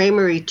Stone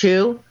Creamery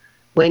too.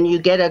 When you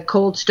get a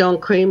Cold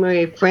Stone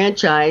Creamery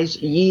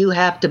franchise, you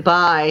have to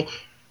buy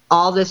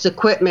all this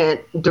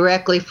equipment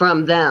directly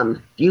from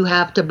them. You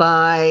have to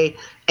buy,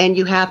 and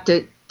you have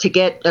to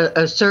get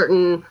a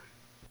certain,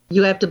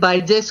 you have to buy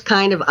this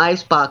kind of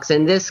ice box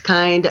and this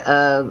kind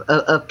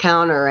of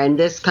counter and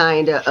this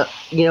kind of,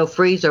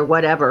 freezer,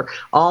 whatever.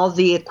 All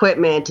the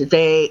equipment,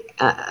 they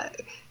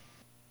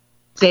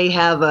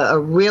have a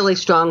really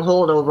strong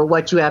hold over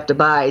what you have to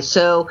buy.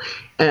 So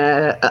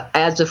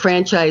as a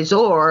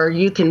franchisor,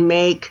 you can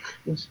make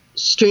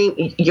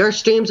your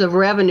streams of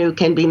revenue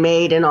can be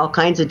made in all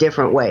kinds of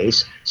different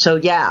ways. So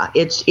yeah,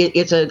 it's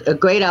a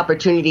great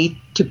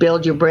opportunity to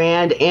build your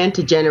brand and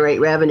to generate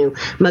revenue.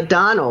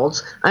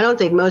 McDonald's, I don't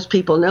think most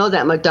people know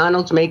that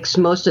McDonald's makes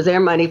most of their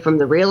money from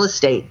the real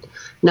estate,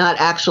 not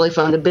actually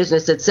from the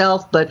business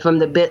itself, but from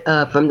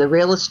the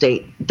real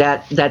estate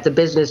that the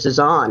business is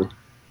on.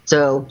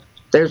 So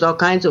there's all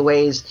kinds of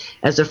ways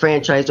as a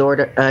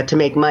franchisor to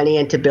make money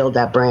and to build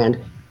that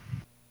brand.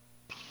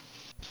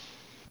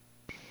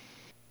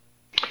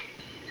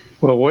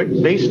 Well,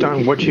 based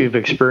on what you've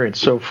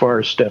experienced so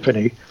far,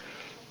 Stephanie,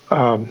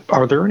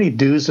 are there any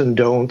do's and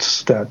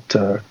don'ts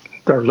that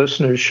our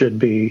listeners should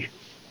be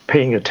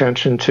paying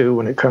attention to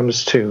when it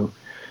comes to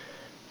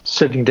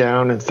sitting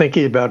down and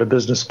thinking about a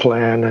business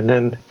plan and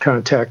then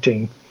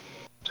contacting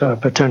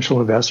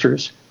potential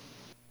investors?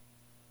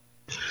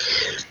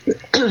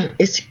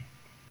 It's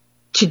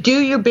to do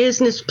your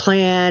business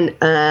plan.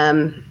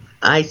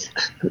 I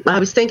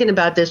was thinking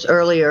about this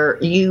earlier.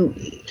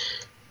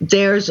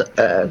 There's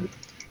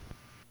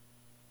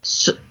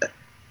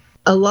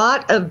a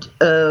lot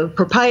of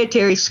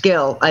proprietary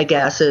skill, I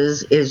guess,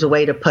 is a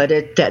way to put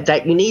it,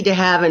 that you need to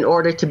have in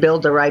order to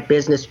build the right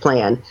business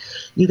plan.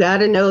 You got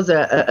to know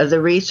the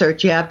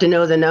research. You have to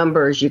know the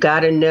numbers. You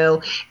got to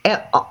know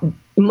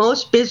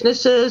most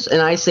businesses,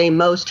 and I say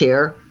most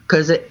here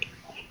because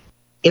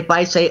if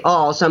I say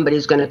all,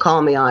 somebody's going to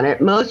call me on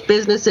it. Most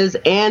businesses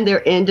and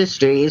their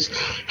industries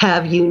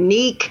have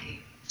unique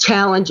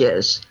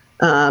challenges.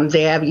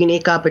 They have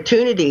unique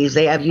opportunities.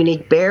 They have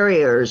unique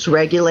barriers,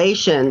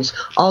 regulations,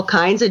 all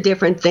kinds of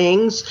different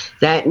things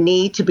that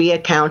need to be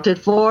accounted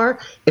for,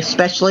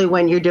 especially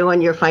when you're doing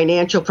your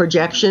financial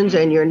projections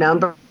and your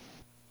numbers,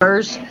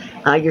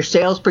 your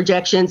sales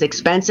projections,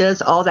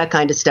 expenses, all that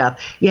kind of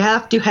stuff. You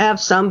have to have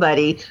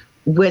somebody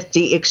with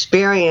the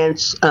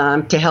experience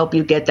to help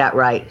you get that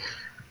right.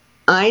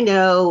 I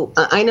know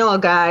a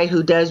guy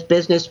who does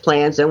business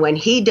plans, and when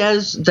he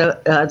does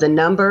the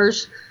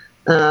numbers,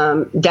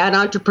 that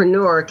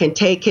entrepreneur can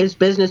take his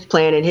business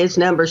plan and his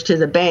numbers to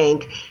the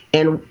bank,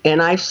 and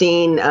I've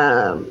seen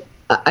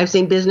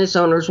business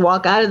owners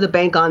walk out of the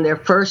bank on their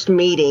first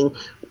meeting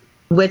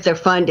with their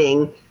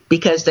funding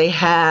because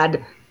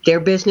their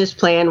business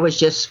plan was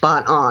just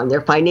spot on.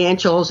 Their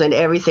financials and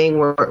everything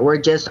were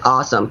just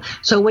awesome.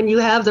 So when you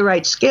have the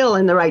right skill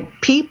and the right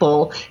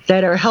people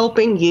that are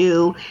helping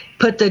you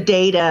put the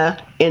data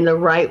in the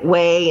right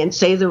way and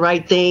say the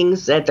right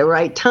things at the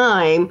right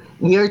time,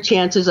 your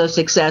chances of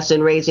success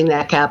in raising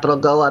that capital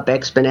go up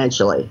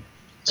exponentially.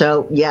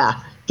 So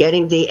yeah,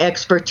 getting the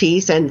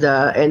expertise and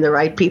the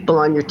right people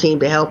on your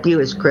team to help you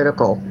is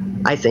critical,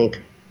 I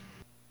think.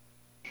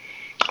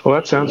 Well,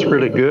 that sounds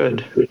really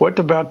good. What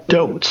about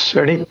don'ts?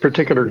 Any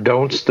particular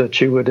don'ts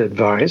that you would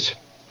advise?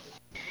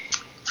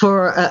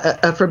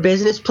 For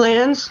business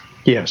plans?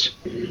 Yes.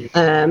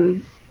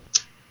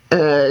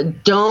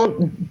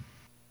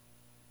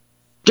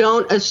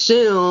 Don't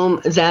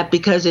assume that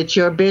because it's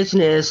your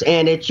business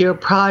and it's your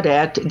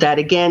product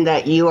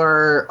that you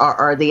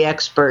are the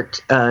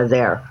expert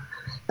there.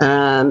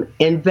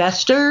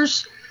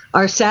 Investors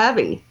are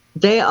savvy.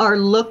 They are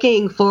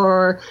looking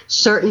for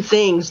certain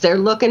things. They're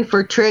looking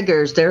for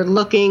triggers. They're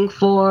looking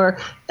for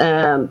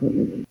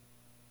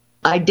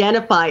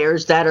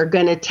identifiers that are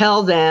going to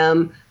tell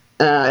them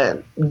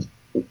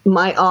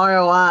my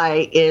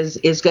ROI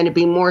is going to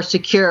be more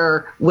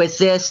secure with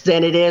this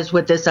than it is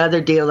with this other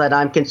deal that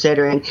I'm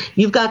considering.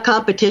 You've got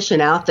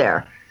competition out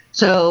there.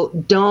 So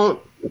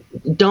don't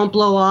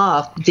blow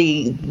off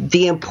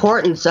the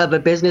importance of a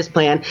business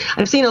plan.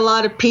 I've seen a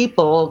lot of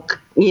people,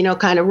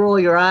 kind of roll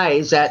your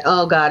eyes at,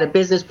 oh God, a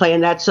business plan,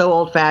 that's so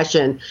old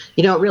fashioned.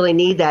 You don't really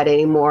need that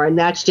anymore. And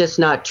that's just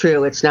not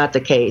true. It's not the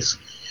case.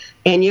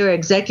 And your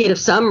executive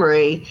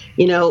summary,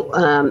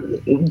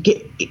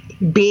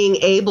 being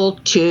able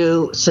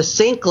to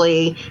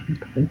succinctly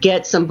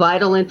get some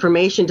vital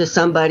information to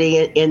somebody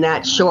in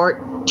that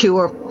short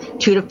 2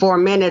 to 4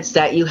 minutes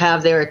that you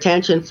have their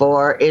attention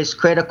for is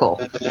critical.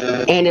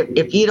 And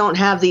if you don't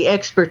have the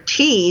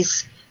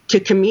expertise to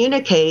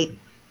communicate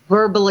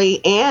verbally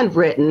and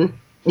written,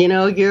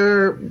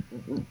 you're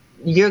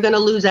going to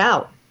lose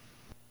out.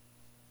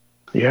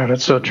 Yeah,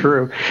 that's so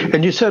true.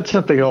 And you said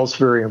something else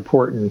very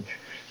important,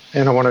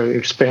 and I want to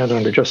expand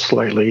on it just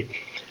slightly,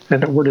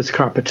 and the word is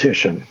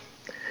competition.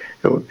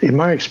 In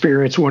my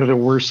experience, one of the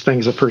worst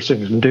things a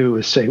person can do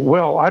is say,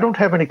 well, I don't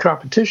have any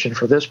competition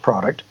for this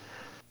product.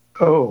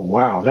 Oh,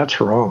 wow,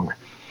 that's wrong.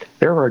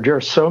 There are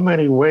just so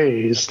many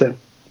ways that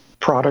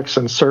products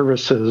and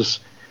services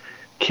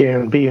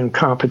can be in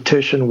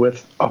competition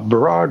with a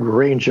broad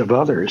range of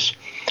others.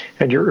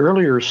 And your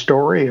earlier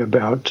story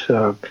about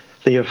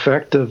the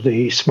effect of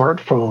the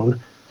smartphone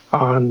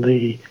on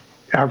the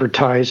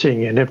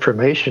advertising and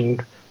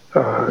information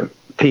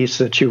piece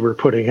that you were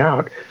putting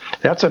out,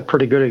 that's a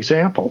pretty good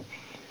example.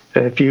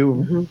 If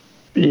you,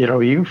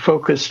 you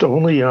focused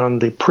only on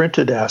the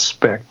printed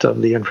aspect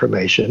of the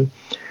information,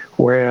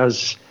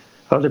 whereas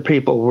other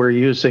people were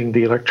using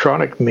the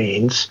electronic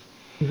means.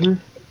 Mm-hmm.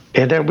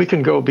 And then we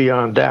can go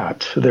beyond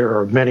that. There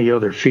are many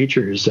other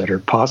features that are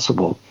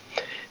possible.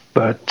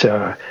 But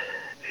that's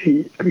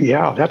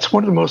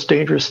one of the most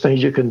dangerous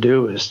things you can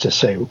do is to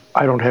say,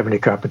 I don't have any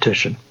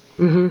competition.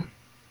 Mm-hmm.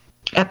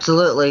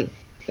 Absolutely.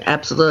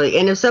 Absolutely.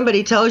 And if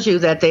somebody tells you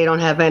that they don't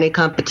have any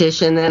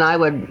competition, then I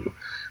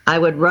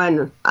would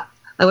run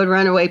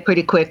away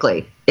pretty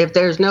quickly. If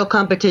there's no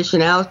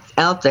competition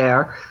out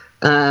there,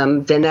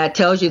 then that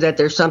tells you that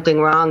there's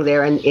something wrong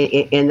there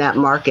in that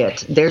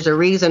market. There's a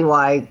reason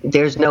why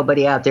there's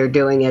nobody out there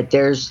doing it.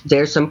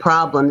 There's some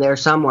problem there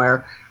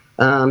somewhere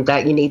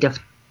that you need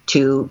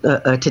to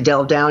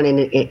delve down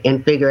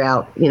and figure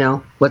out,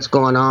 what's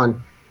going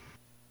on.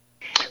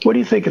 What do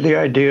you think of the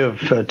idea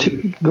of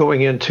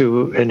going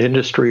into an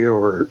industry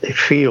or a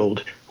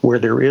field where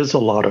there is a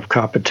lot of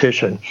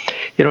competition?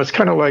 It's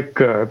kind of like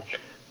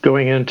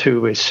going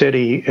into a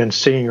city and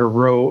seeing a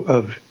row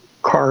of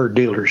car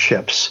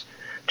dealerships,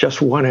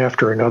 just one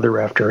after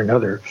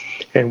another.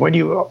 And when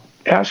you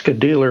ask a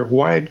dealer,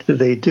 why do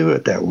they do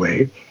it that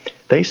way?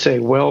 They say,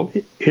 well,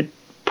 it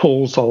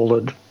pulls all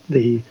of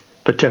the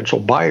potential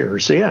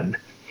buyers in,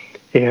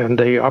 and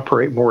they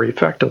operate more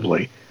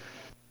effectively.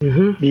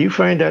 Mm-hmm. Do you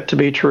find that to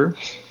be true?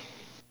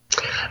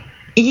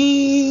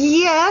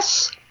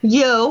 Yes.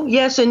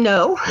 Yes and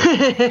no.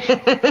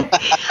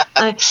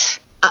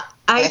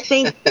 I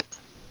think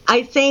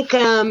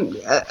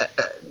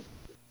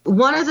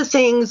one of the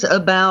things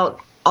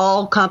about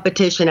all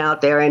competition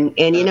out there, and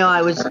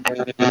I was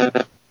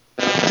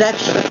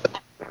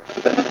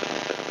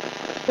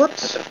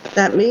whoops,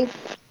 that me?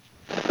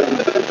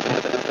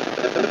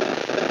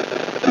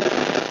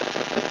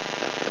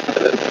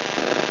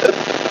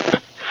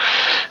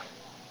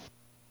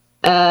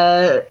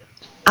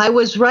 I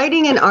was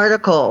writing an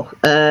article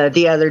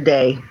the other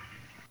day.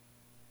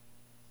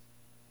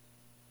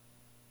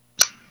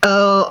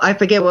 Oh, I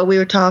forget what we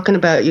were talking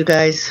about, you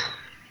guys.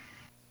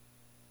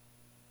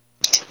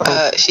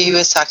 She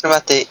was talking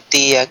about the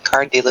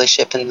car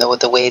dealership and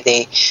the way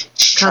they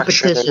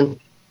structure competition.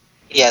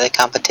 The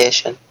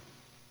competition.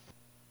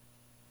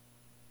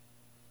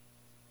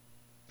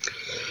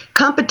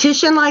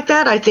 Competition like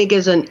that, I think,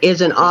 is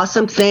an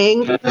awesome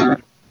thing.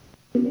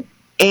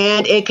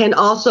 And it can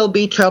also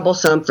be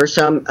troublesome for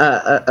some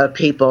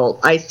people.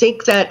 I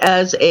think that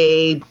as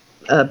a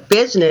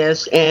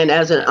business and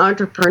as an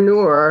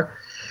entrepreneur,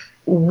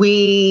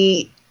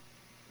 we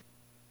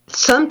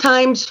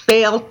sometimes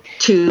fail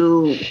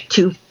to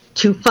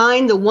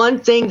find the one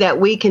thing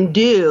that we can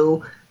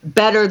do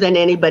better than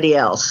anybody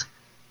else,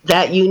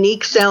 that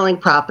unique selling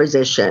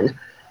proposition.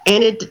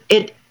 And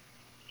it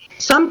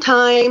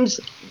sometimes,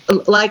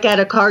 like at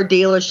a car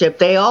dealership,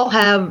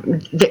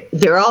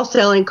 they're all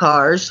selling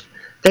cars.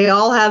 They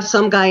all have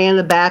some guy in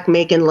the back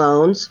making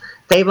loans.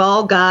 They've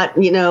all got,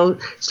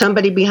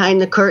 somebody behind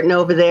the curtain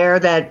over there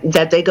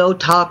that they go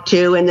talk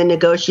to in the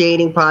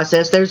negotiating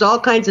process. There's all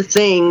kinds of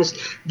things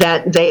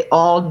that they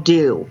all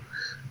do.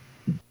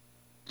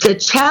 the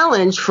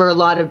challenge for a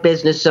lot of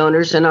business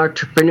owners and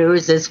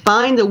entrepreneurs is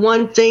find the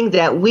one thing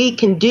that we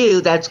can do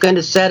that's going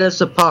to set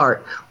us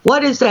apart.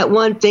 What is that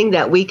one thing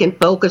that we can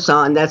focus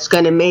on that's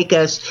going to make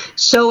us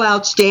so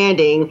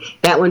outstanding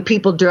that when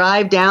people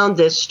drive down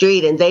this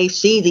street and they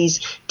see these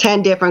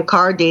 10 different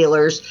car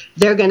dealers,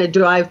 they're going to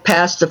drive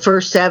past the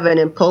first 7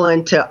 and pull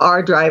into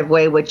our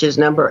driveway, which is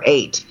number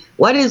 8.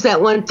 What is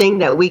that one thing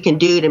that we can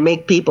do to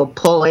make people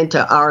pull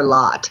into our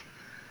lot?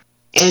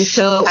 And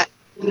so...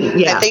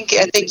 yeah. I think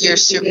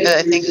you've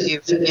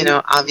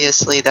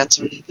obviously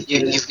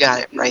you've got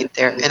it right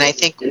there. And I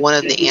think one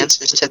of the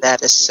answers to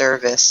that is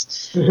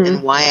service. Mm-hmm.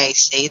 And why I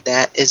say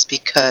that is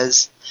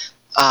because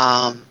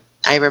I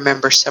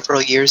remember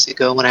several years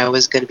ago when I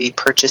was going to be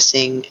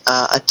purchasing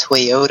a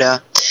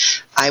Toyota,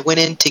 I went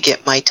in to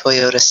get my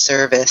Toyota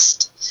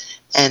serviced,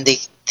 and the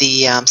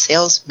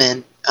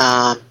salesman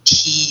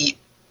he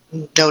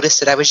noticed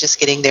that I was just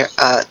going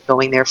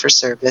there for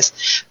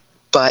service.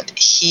 But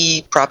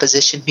he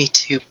propositioned me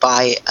to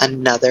buy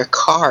another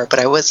car, but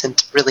I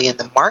wasn't really in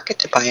the market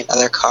to buy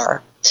another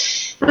car.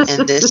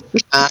 And this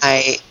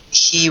guy,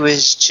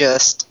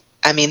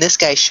 this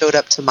guy showed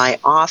up to my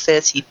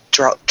office. He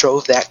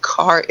drove that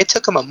car. It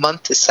took him a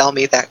month to sell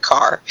me that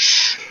car.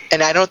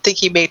 And I don't think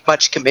he made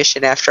much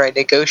commission after I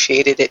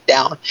negotiated it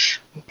down.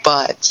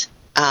 But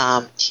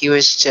he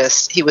was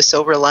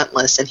so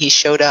relentless, and he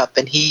showed up,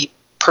 and he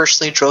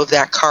personally drove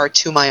that car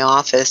to my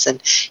office,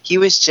 and he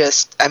was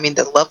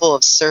the level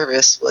of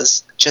service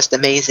was just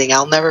amazing.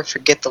 I'll never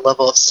forget the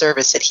level of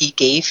service that he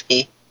gave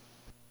me.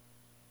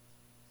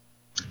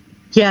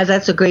 Yeah,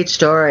 that's a great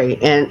story,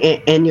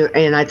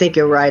 and I think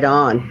you're right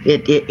on.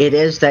 It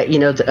is that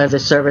the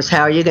service.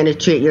 How are you going to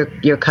treat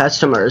your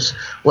customers?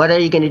 What are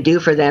you going to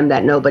do for them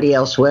that nobody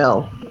else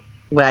will?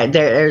 Well,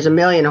 there's a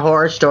million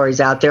horror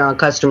stories out there on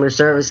customer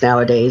service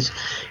nowadays.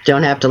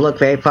 Don't have to look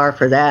very far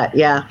for that.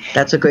 Yeah,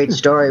 that's a great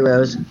story,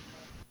 Rose.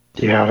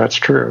 Yeah, that's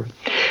true.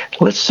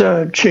 Let's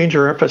change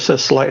our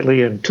emphasis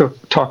slightly and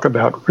talk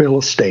about real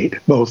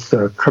estate, both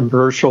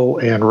commercial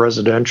and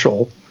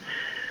residential.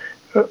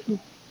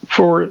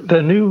 For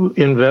the new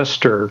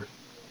investor,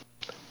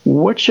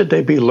 what should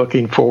they be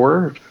looking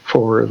for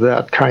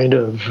that kind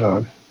of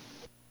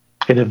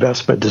an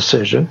investment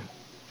decision?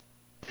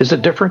 Is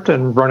it different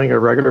than running a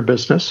regular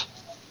business?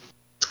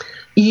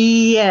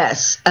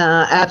 Yes,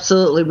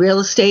 absolutely. Real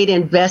estate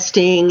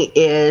investing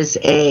is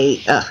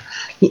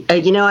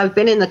I've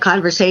been in the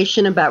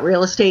conversation about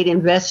real estate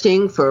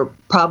investing for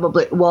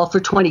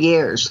 20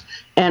 years.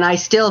 And I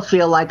still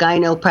feel like I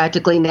know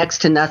practically next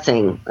to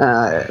nothing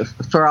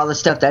for all the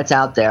stuff that's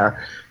out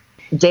there.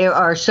 There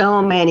are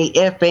so many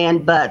if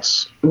and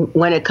buts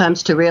when it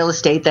comes to real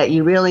estate that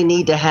you really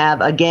need to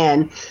have,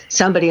 again,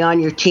 somebody on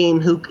your team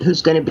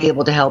who's going to be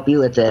able to help you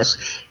with this.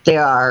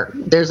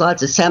 There's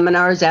lots of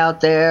seminars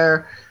out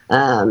there,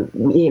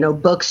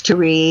 books to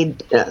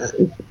read,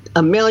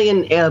 a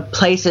million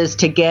places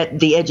to get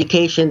the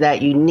education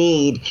that you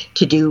need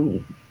to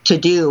do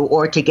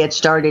or to get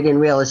started in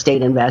real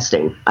estate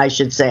investing, I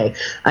should say.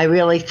 I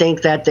really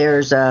think that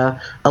there's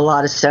a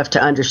lot of stuff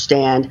to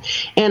understand.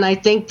 And I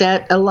think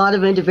that a lot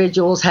of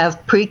individuals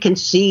have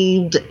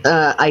preconceived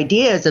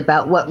ideas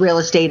about what real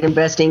estate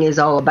investing is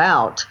all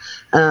about.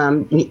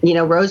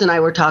 Rose and I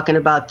were talking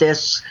about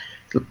this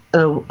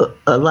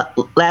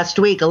last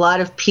week. A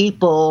lot of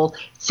people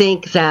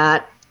think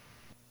that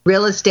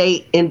real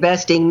estate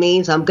investing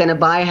means I'm going to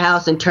buy a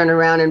house and turn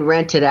around and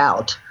rent it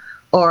out.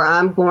 Or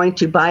I'm going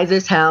to buy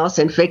this house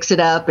and fix it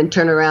up and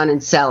turn around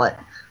and sell it.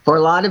 For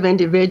a lot of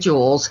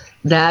individuals,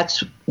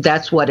 that's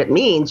what it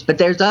means. But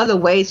there's other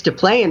ways to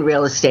play in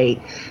real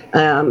estate.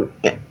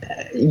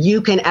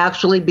 You can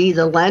actually be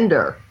the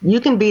lender.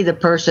 You can be the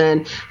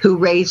person who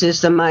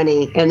raises the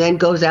money and then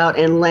goes out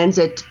and lends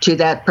it to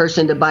that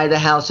person to buy the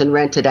house and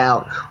rent it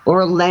out,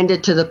 or lend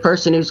it to the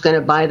person who's going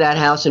to buy that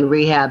house and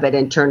rehab it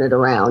and turn it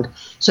around.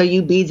 So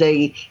you be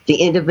the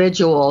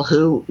individual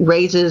who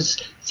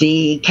raises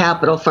the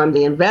capital from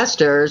the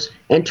investors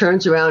and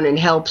turns around and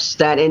helps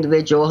that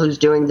individual who's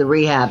doing the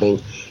rehabbing.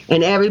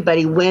 And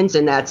everybody wins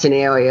in that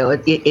scenario.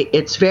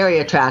 It's very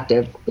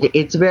attractive.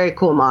 It's a very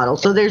cool model.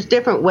 So there's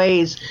different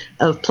ways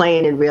of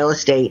playing in real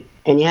estate,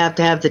 and you have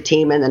to have the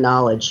team and the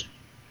knowledge.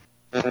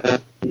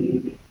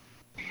 In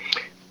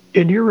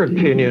your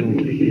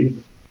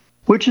opinion,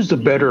 which is the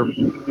better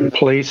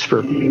place for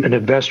an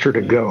investor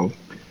to go?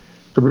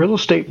 The real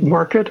estate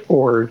market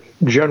or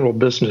general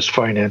business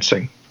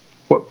financing?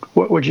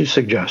 What would you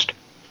suggest?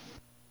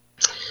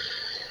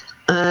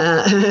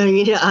 I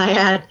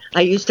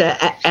used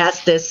to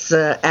ask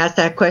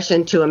that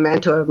question to a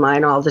mentor of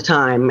mine all the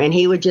time, and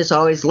he would just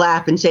always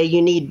laugh and say,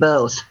 "You need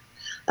both."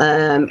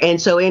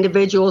 And so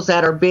individuals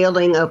that are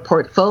building a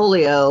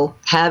portfolio,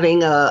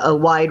 having a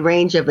wide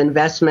range of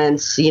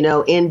investments,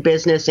 in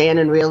business and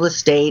in real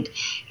estate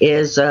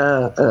is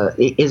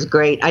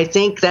great. I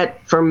think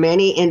that for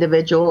many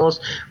individuals,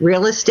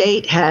 real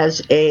estate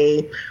has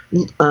a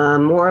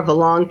more of a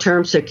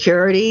long-term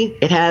security.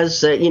 It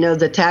has,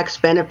 the tax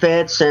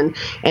benefits and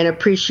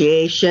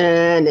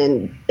appreciation,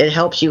 and it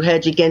helps you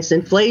hedge against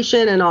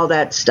inflation and all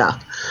that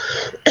stuff.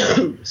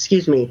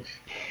 Excuse me.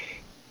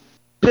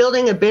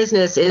 Building a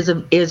business is a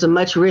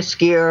much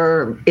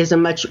riskier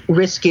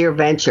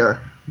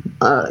venture.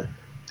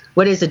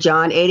 What is it,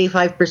 John?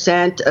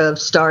 85% of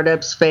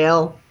startups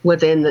fail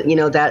within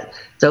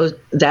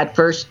that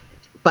first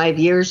 5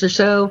 years or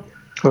so.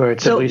 Well,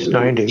 it's at least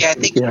 90. Yeah, I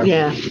think.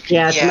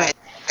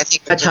 I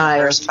think much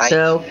higher.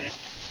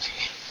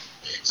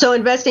 So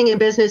investing in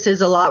business is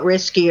a lot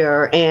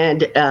riskier,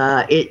 and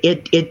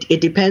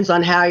it depends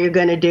on how you're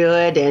going to do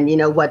it, and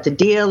what the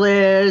deal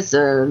is.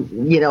 Are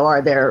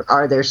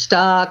there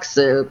stocks?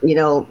 There's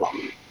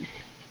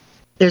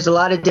a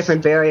lot of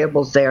different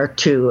variables there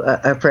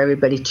for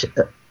everybody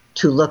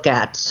to look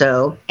at.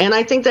 So, and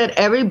I think that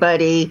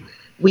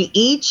we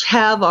each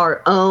have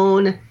our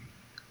own.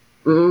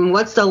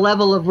 What's the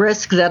level of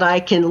risk that I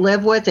can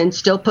live with and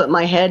still put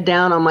my head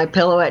down on my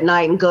pillow at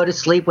night and go to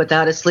sleep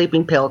without a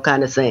sleeping pill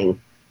kind of thing.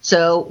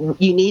 So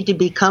you need to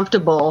be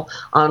comfortable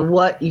on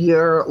what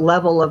your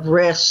level of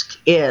risk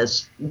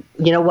is.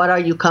 What are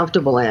you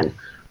comfortable in?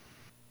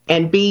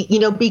 And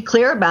be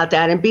clear about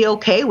that and be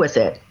okay with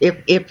it.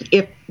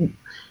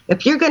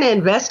 If you're going to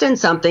invest in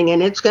something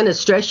and it's going to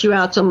stress you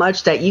out so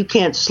much that you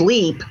can't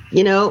sleep,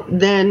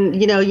 then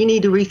you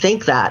need to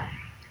rethink that.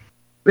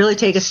 Really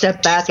take a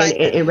step back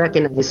and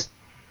recognize.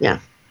 Yeah.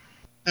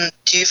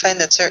 Do you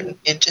find that certain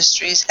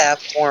industries have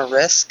more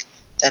risk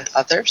than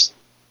others?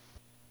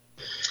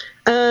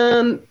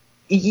 Yeah.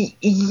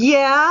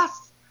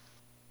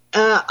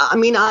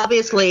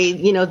 Obviously,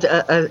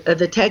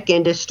 the tech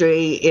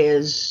industry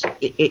is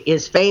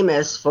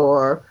famous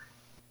for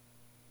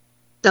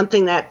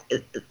something that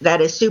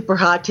is super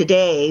hot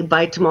today.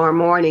 By tomorrow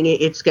morning,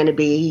 it's going to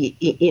be,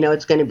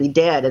 it's going to be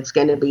dead. It's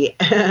going to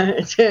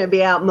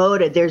be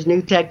outmoded. There's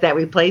new tech that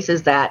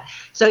replaces that.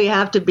 So you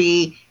have to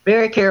be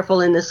very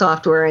careful in the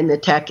software and the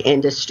tech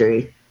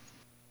industry.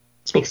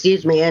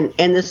 Excuse me, and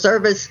the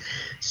service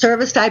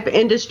type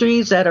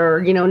industries that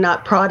are,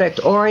 not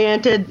product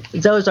oriented,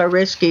 those are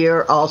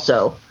riskier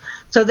also.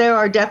 So there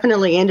are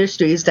definitely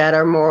industries that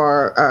are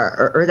more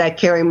or that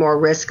carry more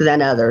risk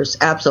than others.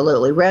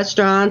 Absolutely.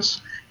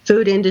 Restaurants,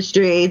 food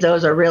industry,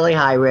 those are really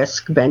high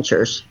risk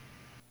ventures.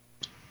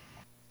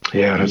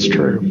 Yeah, that's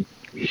true.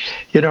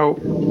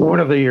 One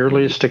of the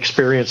earliest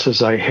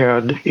experiences I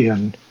had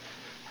in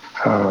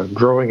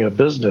growing a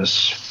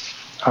business,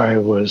 I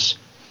was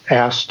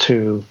asked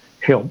to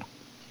help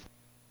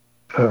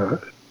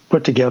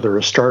put together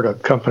a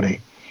startup company.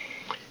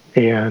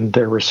 And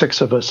there were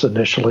 6 of us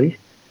initially.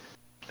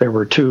 There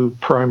were 2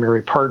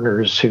 primary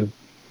partners who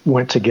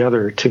went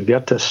together to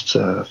get this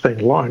thing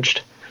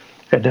launched.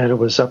 And then it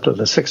was up to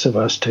the 6 of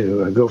us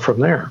to go from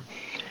there.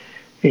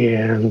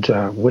 And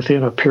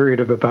within a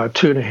period of about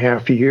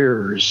 2.5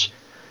 years,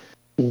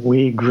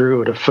 we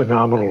grew at a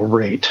phenomenal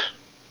rate.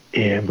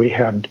 And we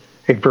had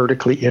a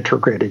vertically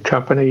integrated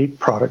company,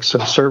 products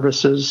and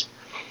services.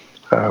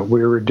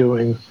 We were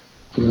doing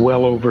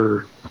well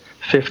over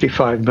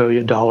 $55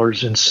 million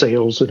in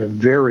sales in a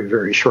very,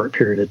 very short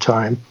period of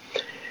time.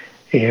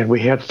 And we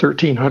had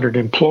 1,300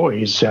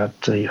 employees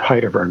at the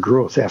height of our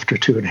growth after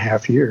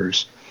 2.5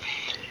 years.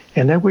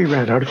 And then we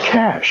ran out of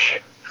cash.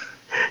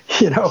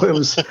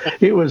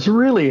 It was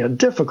really a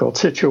difficult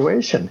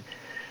situation.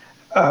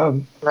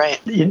 Right.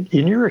 In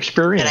your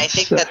experience, and I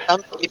think that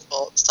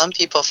some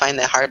people find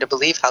that hard to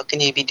believe. How can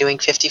you be doing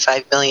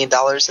 $55 million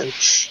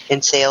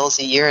in sales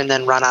a year and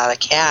then run out of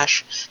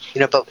cash?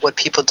 But what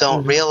people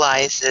don't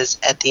realize is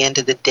at the end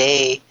of the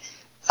day,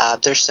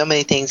 there's so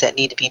many things that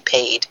need to be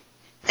paid,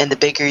 and the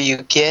bigger you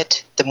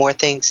get, the more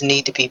things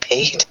need to be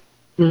paid.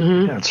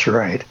 Mm-hmm. That's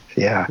right.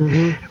 Yeah.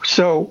 Mm-hmm.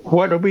 So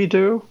what did we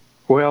do?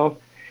 Well,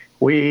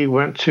 we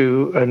went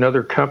to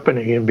another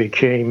company and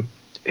became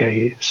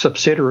a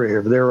subsidiary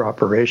of their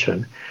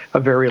operation, a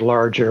very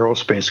large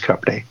aerospace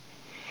company.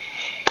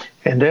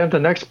 And then the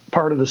next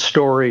part of the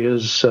story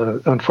is,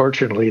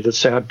 unfortunately, the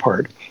sad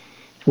part.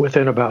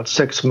 Within about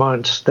 6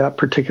 months, that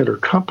particular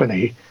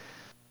company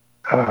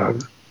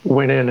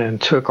went in and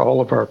took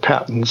all of our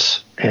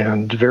patents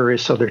and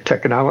various other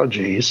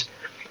technologies,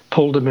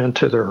 pulled them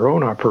into their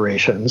own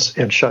operations,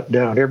 and shut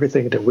down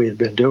everything that we had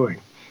been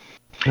doing.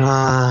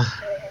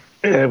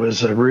 It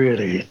was a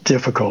really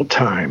difficult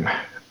time.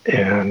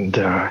 And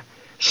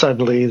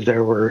suddenly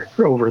there were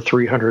over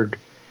 300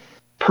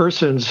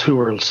 persons who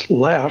were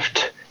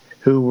left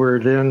who were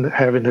then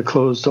having to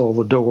close all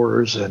the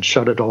doors and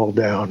shut it all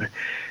down.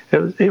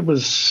 It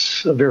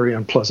was a very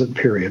unpleasant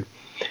period.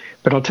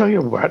 But I'll tell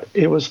you what,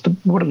 it was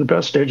one of the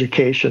best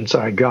educations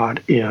I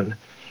got in,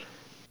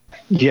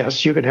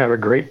 yes, you can have a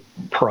great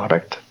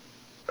product,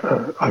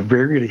 a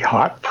very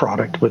hot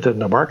product within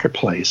the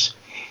marketplace.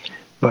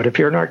 But if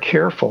you're not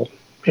careful,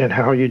 and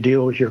how you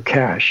deal with your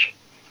cash,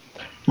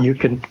 you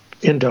can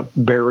end up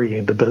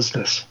burying the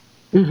business.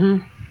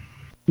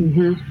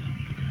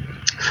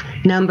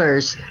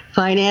 Numbers,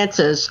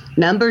 finances,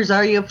 numbers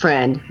are your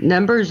friend.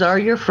 Numbers are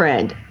your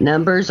friend.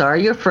 Numbers are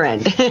your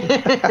friend.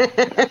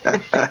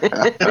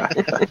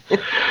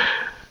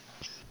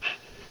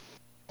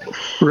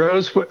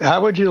 Rose,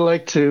 how would you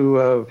like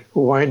to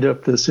wind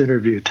up this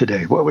interview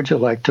today? What would you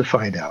like to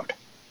find out?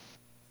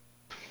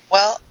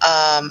 Well,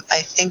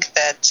 I think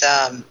that,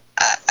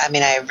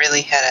 I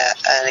really had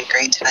a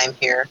great time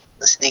here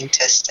listening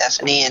to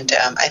Stephanie, and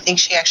I think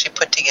she actually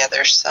put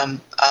together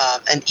an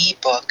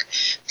ebook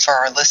for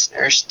our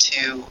listeners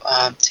to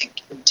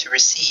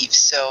receive.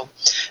 So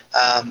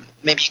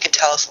maybe you could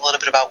tell us a little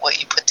bit about what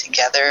you put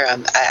together.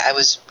 I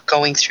was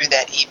going through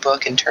that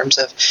ebook in terms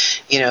of,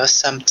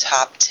 some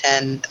top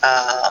 10,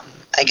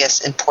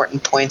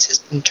 important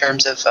points in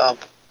terms of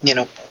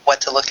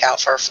what to look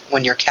out for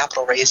when you're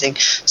capital raising.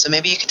 So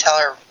maybe you could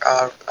tell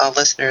our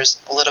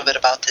listeners a little bit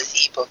about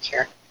this ebook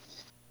here.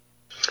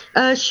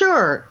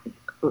 Sure.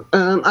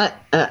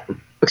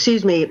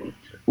 Excuse me.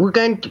 We're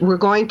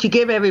going to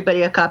give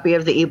everybody a copy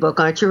of the ebook,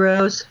 aren't you,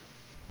 Rose?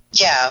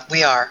 Yeah,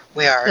 we are.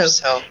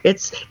 So it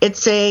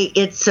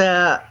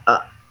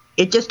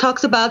just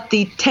talks about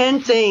the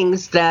 10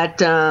 things that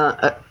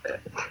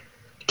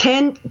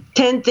 10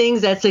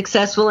 things that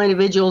successful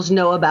individuals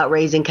know about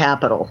raising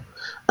capital.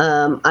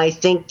 I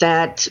think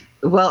that,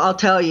 I'll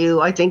tell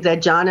you, I think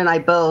that John and I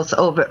both,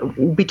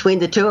 between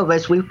the two of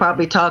us, we've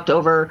probably talked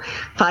over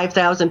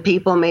 5,000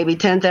 people, maybe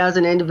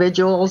 10,000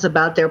 individuals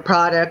about their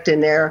product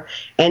and their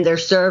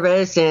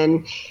service.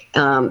 And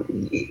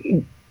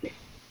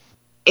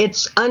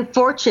it's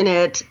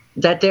unfortunate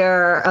that there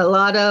are a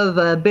lot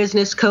of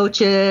business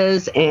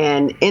coaches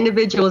and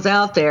individuals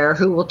out there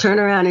who will turn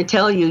around and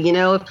tell you,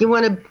 if you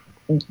want to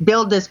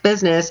build this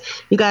business,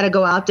 you got to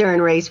go out there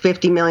and raise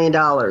 $50 million,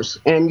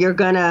 and you're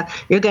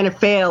gonna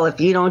fail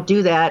if you don't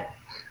do that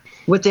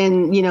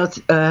within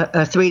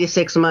 3 to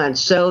 6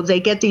 months. So they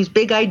get these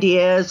big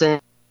ideas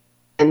and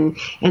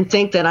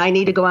think that I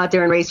need to go out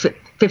there and raise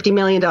 $50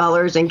 million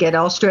and get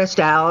all stressed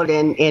out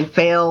and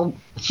fail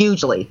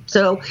hugely.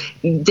 So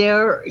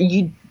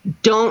you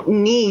don't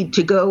need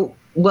to go.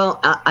 Well,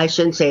 I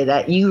shouldn't say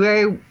that. You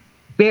very,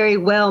 very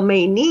well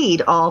may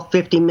need all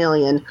 50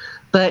 million.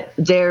 But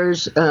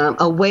there's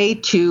a way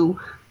to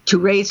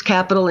raise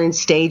capital in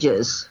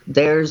stages.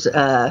 There's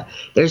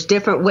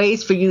different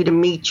ways for you to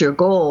meet your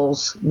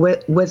goals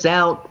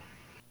without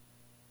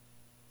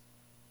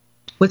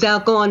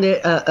going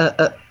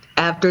to,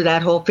 after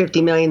that whole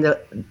 50 million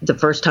the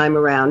first time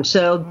around.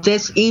 So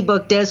this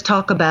ebook does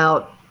talk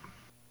about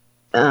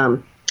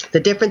the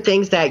different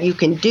things that you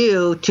can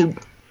do to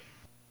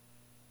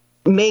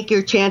make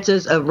your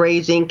chances of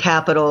raising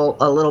capital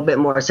a little bit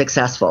more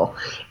successful.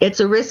 It's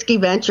a risky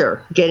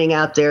venture, getting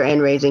out there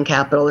and raising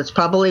capital. It's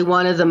probably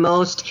one of the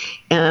most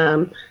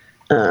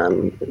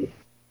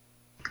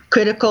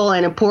critical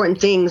and important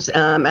things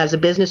as a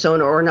business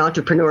owner or an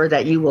entrepreneur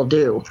that you will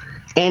do.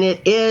 And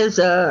it is,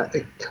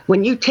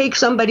 when you take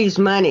somebody's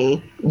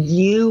money,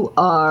 you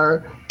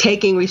are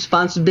taking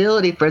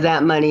responsibility for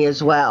that money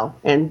as well.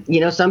 And,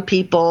 some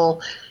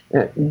people,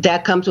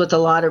 that comes with a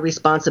lot of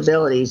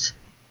responsibilities.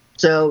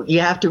 So you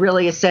have to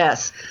really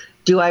assess,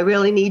 do I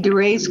really need to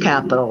raise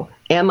capital?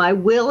 Am I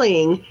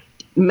willing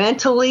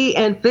mentally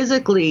and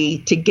physically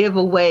to give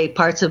away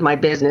parts of my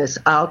business?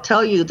 I'll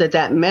tell you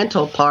that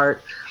mental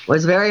part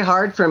was very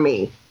hard for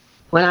me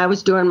when I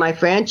was doing my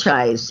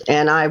franchise.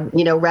 And I,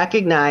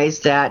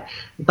 recognized that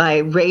by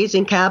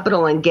raising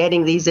capital and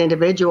getting these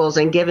individuals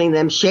and giving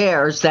them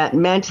shares, that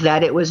meant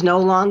that it was no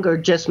longer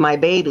just my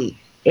baby.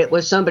 It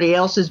was somebody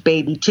else's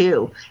baby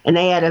too, and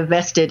they had a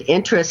vested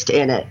interest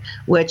in it,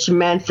 which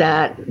meant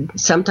that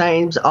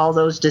sometimes all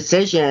those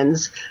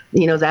decisions,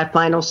 that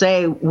final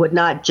say would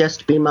not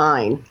just be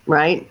mine,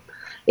 right?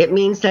 It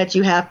means that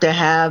you have to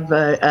have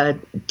a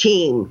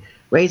team.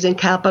 Raising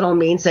capital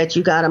means that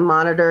you got to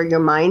monitor your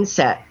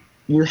mindset.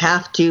 You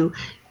have to,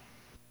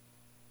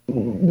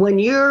 when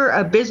you're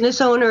a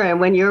business owner and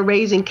when you're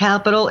raising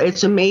capital,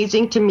 it's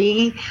amazing to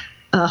me.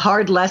 A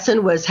hard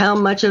lesson was how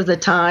much of the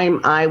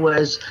time I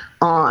was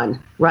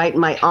on, right?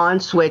 My on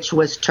switch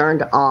was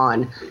turned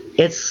on.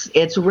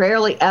 It's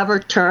rarely ever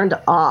turned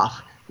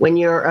off when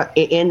you're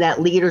in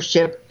that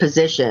leadership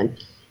position.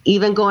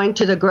 Even going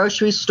to the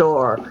grocery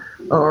store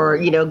or,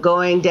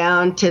 going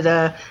down to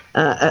the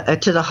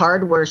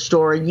hardware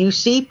store, you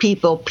see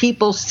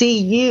people see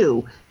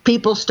you.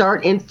 People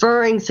start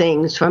inferring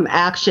things from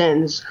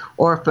actions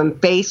or from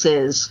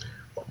faces,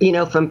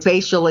 from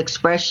facial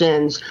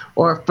expressions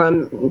or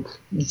from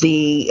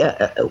the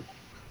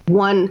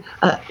one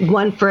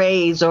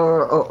phrase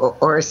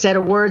or a set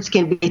of words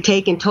can be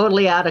taken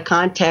totally out of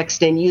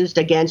context and used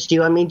against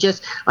you. I mean,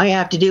 just all you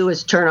have to do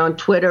is turn on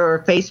Twitter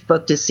or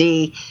Facebook to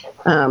see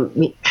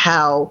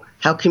how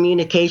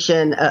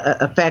communication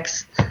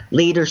affects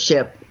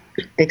leadership.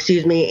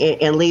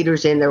 And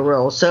leaders in their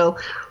role. So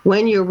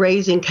when you're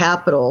raising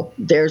capital,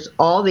 there's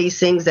all these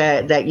things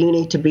that you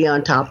need to be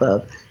on top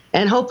of.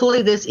 And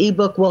hopefully this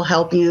ebook will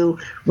help you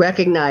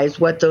recognize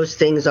what those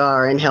things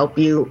are and help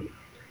you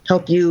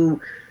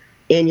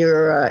in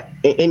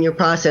your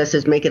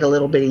processes, make it a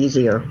little bit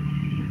easier.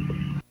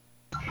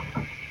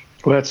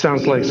 Well, that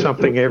sounds like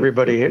something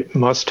everybody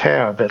must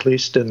have, at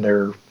least in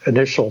their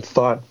initial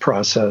thought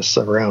process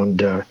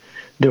around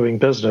doing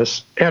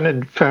business. And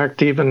in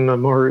fact, even the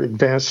more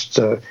advanced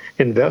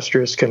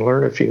investors can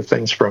learn a few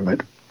things from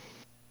it.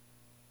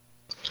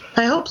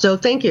 I hope so.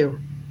 Thank you.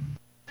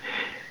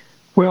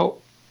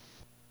 Well,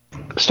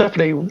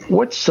 Stephanie,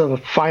 what's the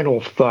final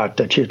thought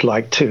that you'd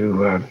like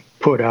to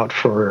put out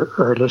for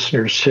our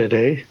listeners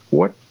today?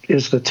 What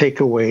is the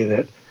takeaway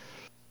that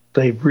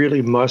they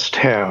really must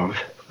have?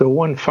 The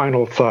one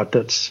final thought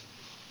that's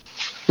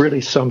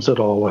really sums it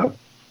all up.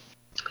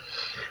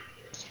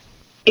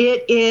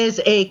 It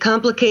is a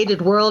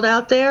complicated world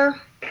out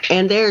there,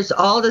 and there's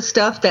all the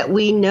stuff that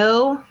we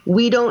know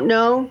we don't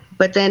know,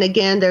 but then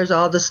again, there's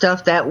all the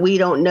stuff that we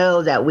don't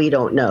know that we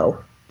don't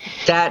know.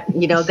 That,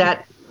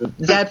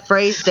 that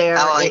phrase there.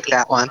 I like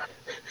that one.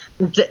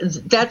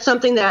 That's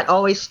something that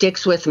always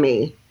sticks with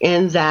me,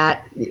 in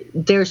that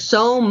there's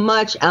so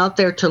much out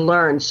there to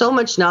learn, so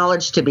much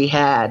knowledge to be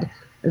had,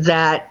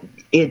 that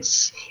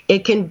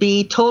it can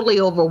be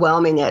totally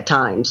overwhelming at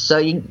times. So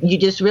you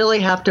just really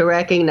have to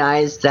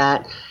recognize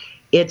that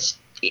it's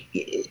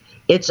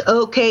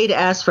okay to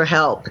ask for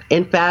help.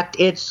 In fact,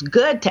 it's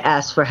good to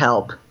ask for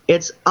help.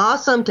 It's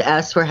awesome to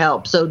ask for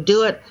help. So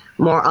do it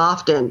more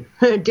often.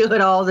 Do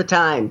it all the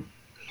time.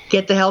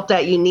 Get the help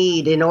that you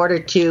need in order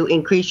to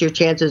increase your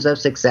chances of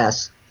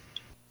success.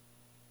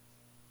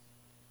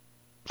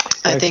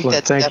 I think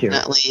that's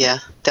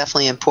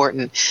definitely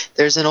important.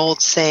 There's an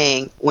old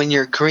saying, when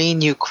you're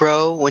green, you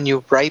grow. When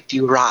you're ripe,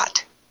 you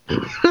rot.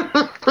 That's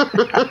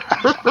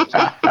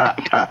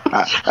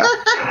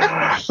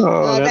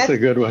a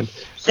good one.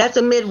 That's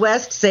a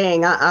Midwest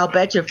saying. I'll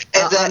bet you.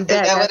 That's a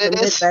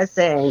Midwest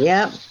saying.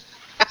 Yep.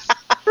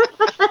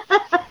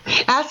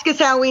 Ask us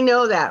how we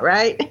know that,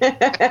 right?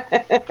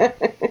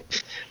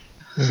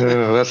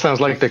 That sounds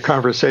like the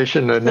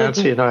conversation that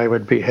Nancy and I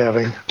would be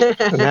having.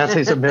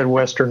 Nancy's a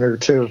Midwesterner,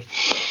 too.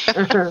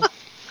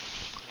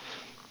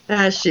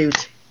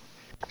 Shoot.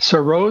 So,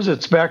 Rose,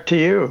 it's back to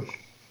you.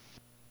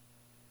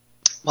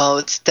 Well,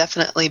 it's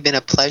definitely been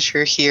a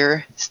pleasure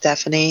here,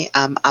 Stephanie.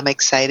 I'm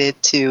excited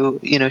to,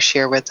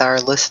 share with our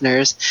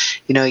listeners,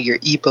 your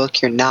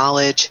ebook, your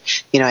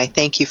knowledge. I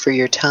thank you for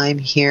your time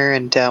here,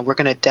 and we're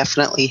going to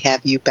definitely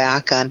have you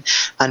back on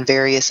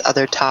various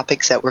other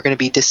topics that we're going to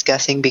be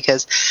discussing,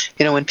 because,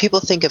 when people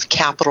think of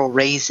capital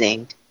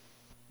raising,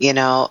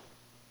 it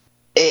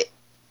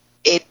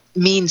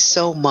means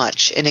so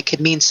much, and it could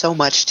mean so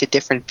much to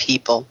different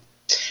people.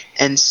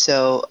 And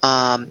so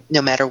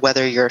no matter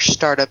whether you're a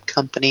startup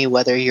company,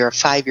 whether you're a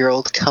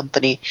 5-year-old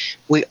company,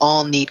 we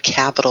all need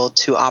capital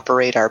to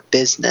operate our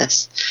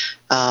business.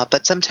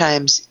 But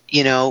sometimes,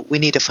 we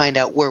need to find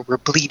out where we're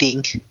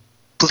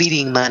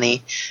bleeding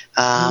money.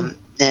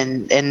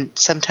 And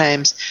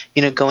sometimes,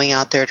 going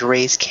out there to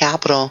raise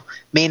capital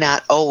may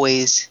not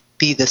always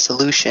be the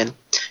solution,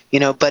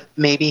 but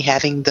maybe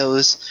having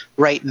those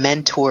right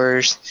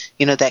mentors,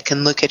 that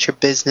can look at your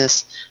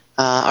business,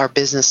 our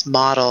business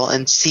model,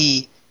 and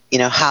see,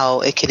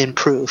 how it can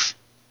improve.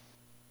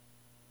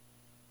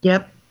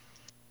 Yep.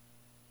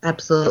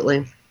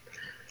 Absolutely.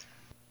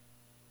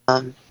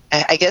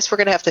 I guess we're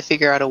going to have to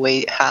figure out a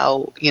way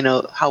how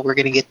we're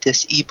going to get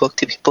this ebook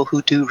to people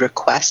who do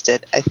request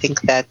it. I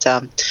think that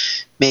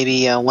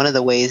maybe one of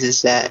the ways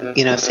is that,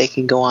 if they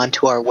can go on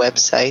to our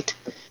website,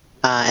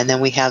 and then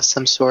we have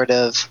some sort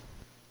of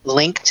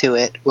link to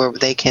it where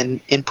they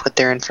can input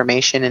their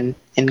information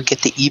and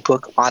get the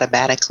ebook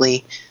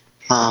automatically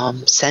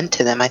sent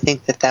to them. I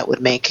think that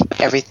would make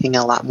everything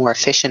a lot more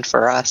efficient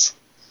for us.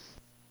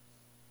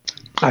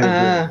 I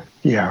agree.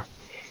 Yeah.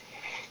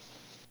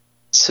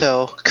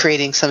 So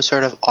creating some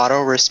sort of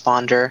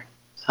autoresponder,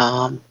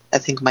 I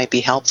think might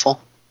be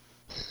helpful.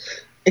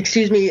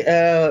 Excuse me.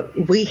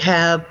 We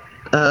have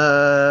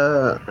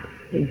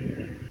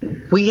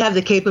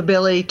the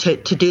capability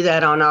to do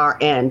that on our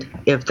end,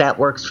 if that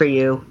works for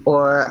you,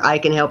 or I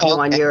can help you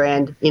on your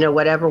end.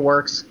 Whatever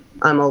works.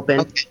 I'm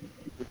open.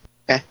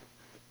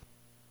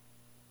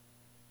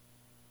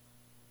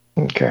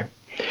 Okay.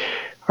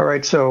 All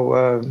right, so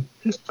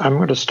I'm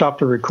going to stop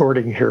the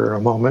recording here a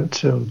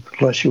moment,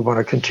 unless you want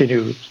to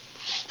continue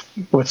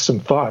with some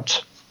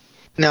thoughts.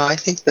 No, I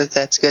think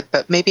that's good.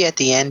 But maybe at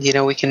the end,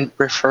 we can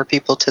refer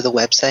people to the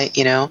website,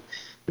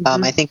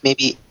 Mm-hmm. I think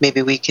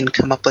maybe we can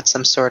come up with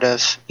some sort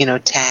of,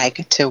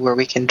 tag to where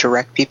we can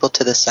direct people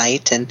to the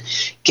site and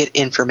get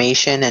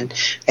information. And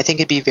I think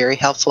it'd be very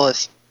helpful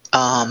if,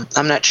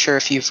 I'm not sure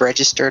if you've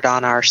registered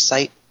on our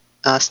site,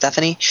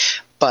 Stephanie,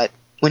 but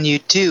when you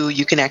do,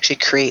 you can actually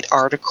create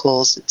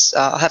articles.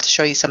 I'll have to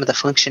show you some of the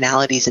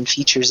functionalities and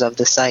features of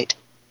the site.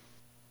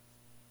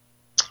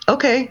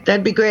 Okay,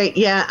 that'd be great.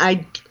 Yeah,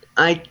 I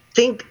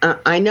think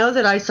I know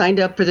that I signed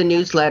up for the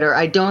newsletter.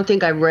 I don't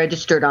think I've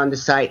registered on the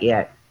site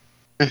yet.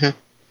 Mm-hmm.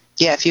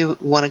 Yeah, if you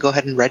want to go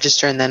ahead and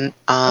register, and then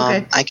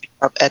I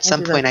can, at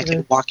some point I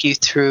can walk you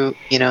through,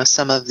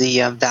 some of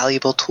the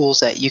valuable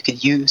tools that you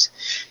could use,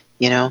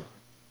 Yeah,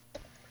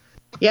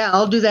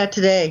 I'll do that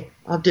today.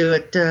 I'll do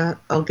it.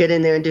 I'll get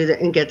in there and do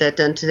that and get that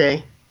done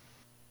today.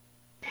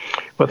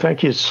 Well,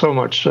 thank you so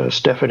much,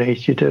 Stephanie.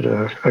 You did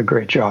a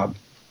great job.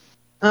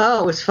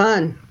 Oh, it was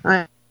fun.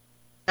 I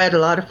had a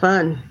lot of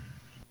fun.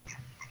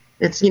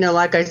 It's,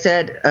 like I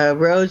said,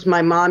 Rose,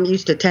 my mom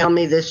used to tell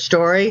me this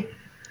story.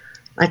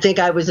 I think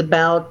I was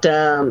about,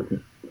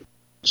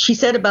 she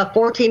said about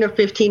 14 or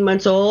 15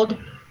 months old,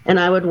 and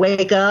I would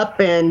wake up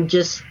and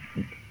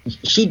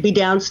she'd be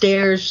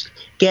downstairs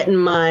getting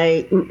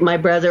my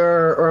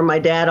brother or my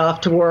dad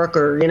off to work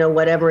or,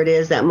 whatever it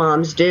is that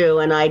moms do,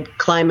 and I'd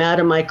climb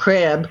out of my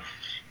crib,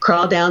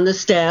 crawl down the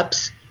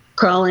steps,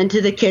 crawl into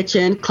the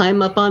kitchen,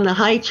 climb up on the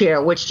high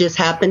chair, which just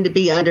happened to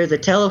be under the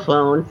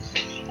telephone,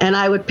 and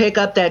I would pick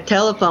up that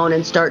telephone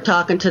and start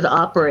talking to the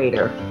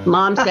operator.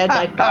 Mom said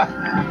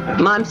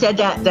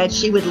that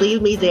she would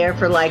leave me there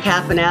for like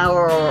half an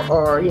hour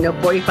or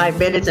 45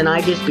 minutes, and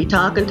I'd just be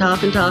talking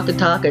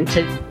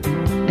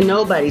to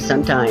nobody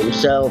sometimes.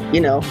 So,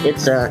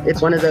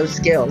 it's one of those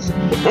skills.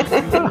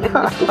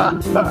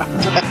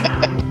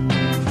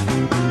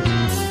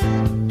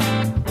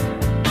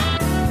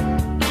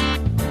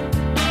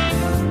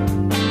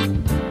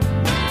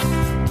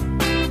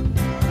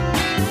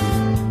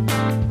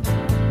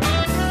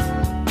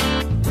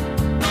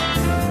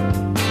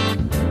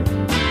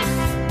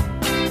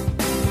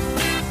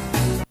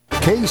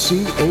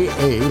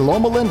 KCAA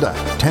Loma Linda,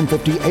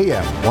 1050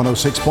 AM,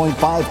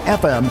 106.5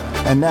 FM,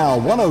 and now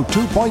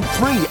 102.3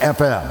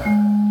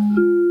 FM.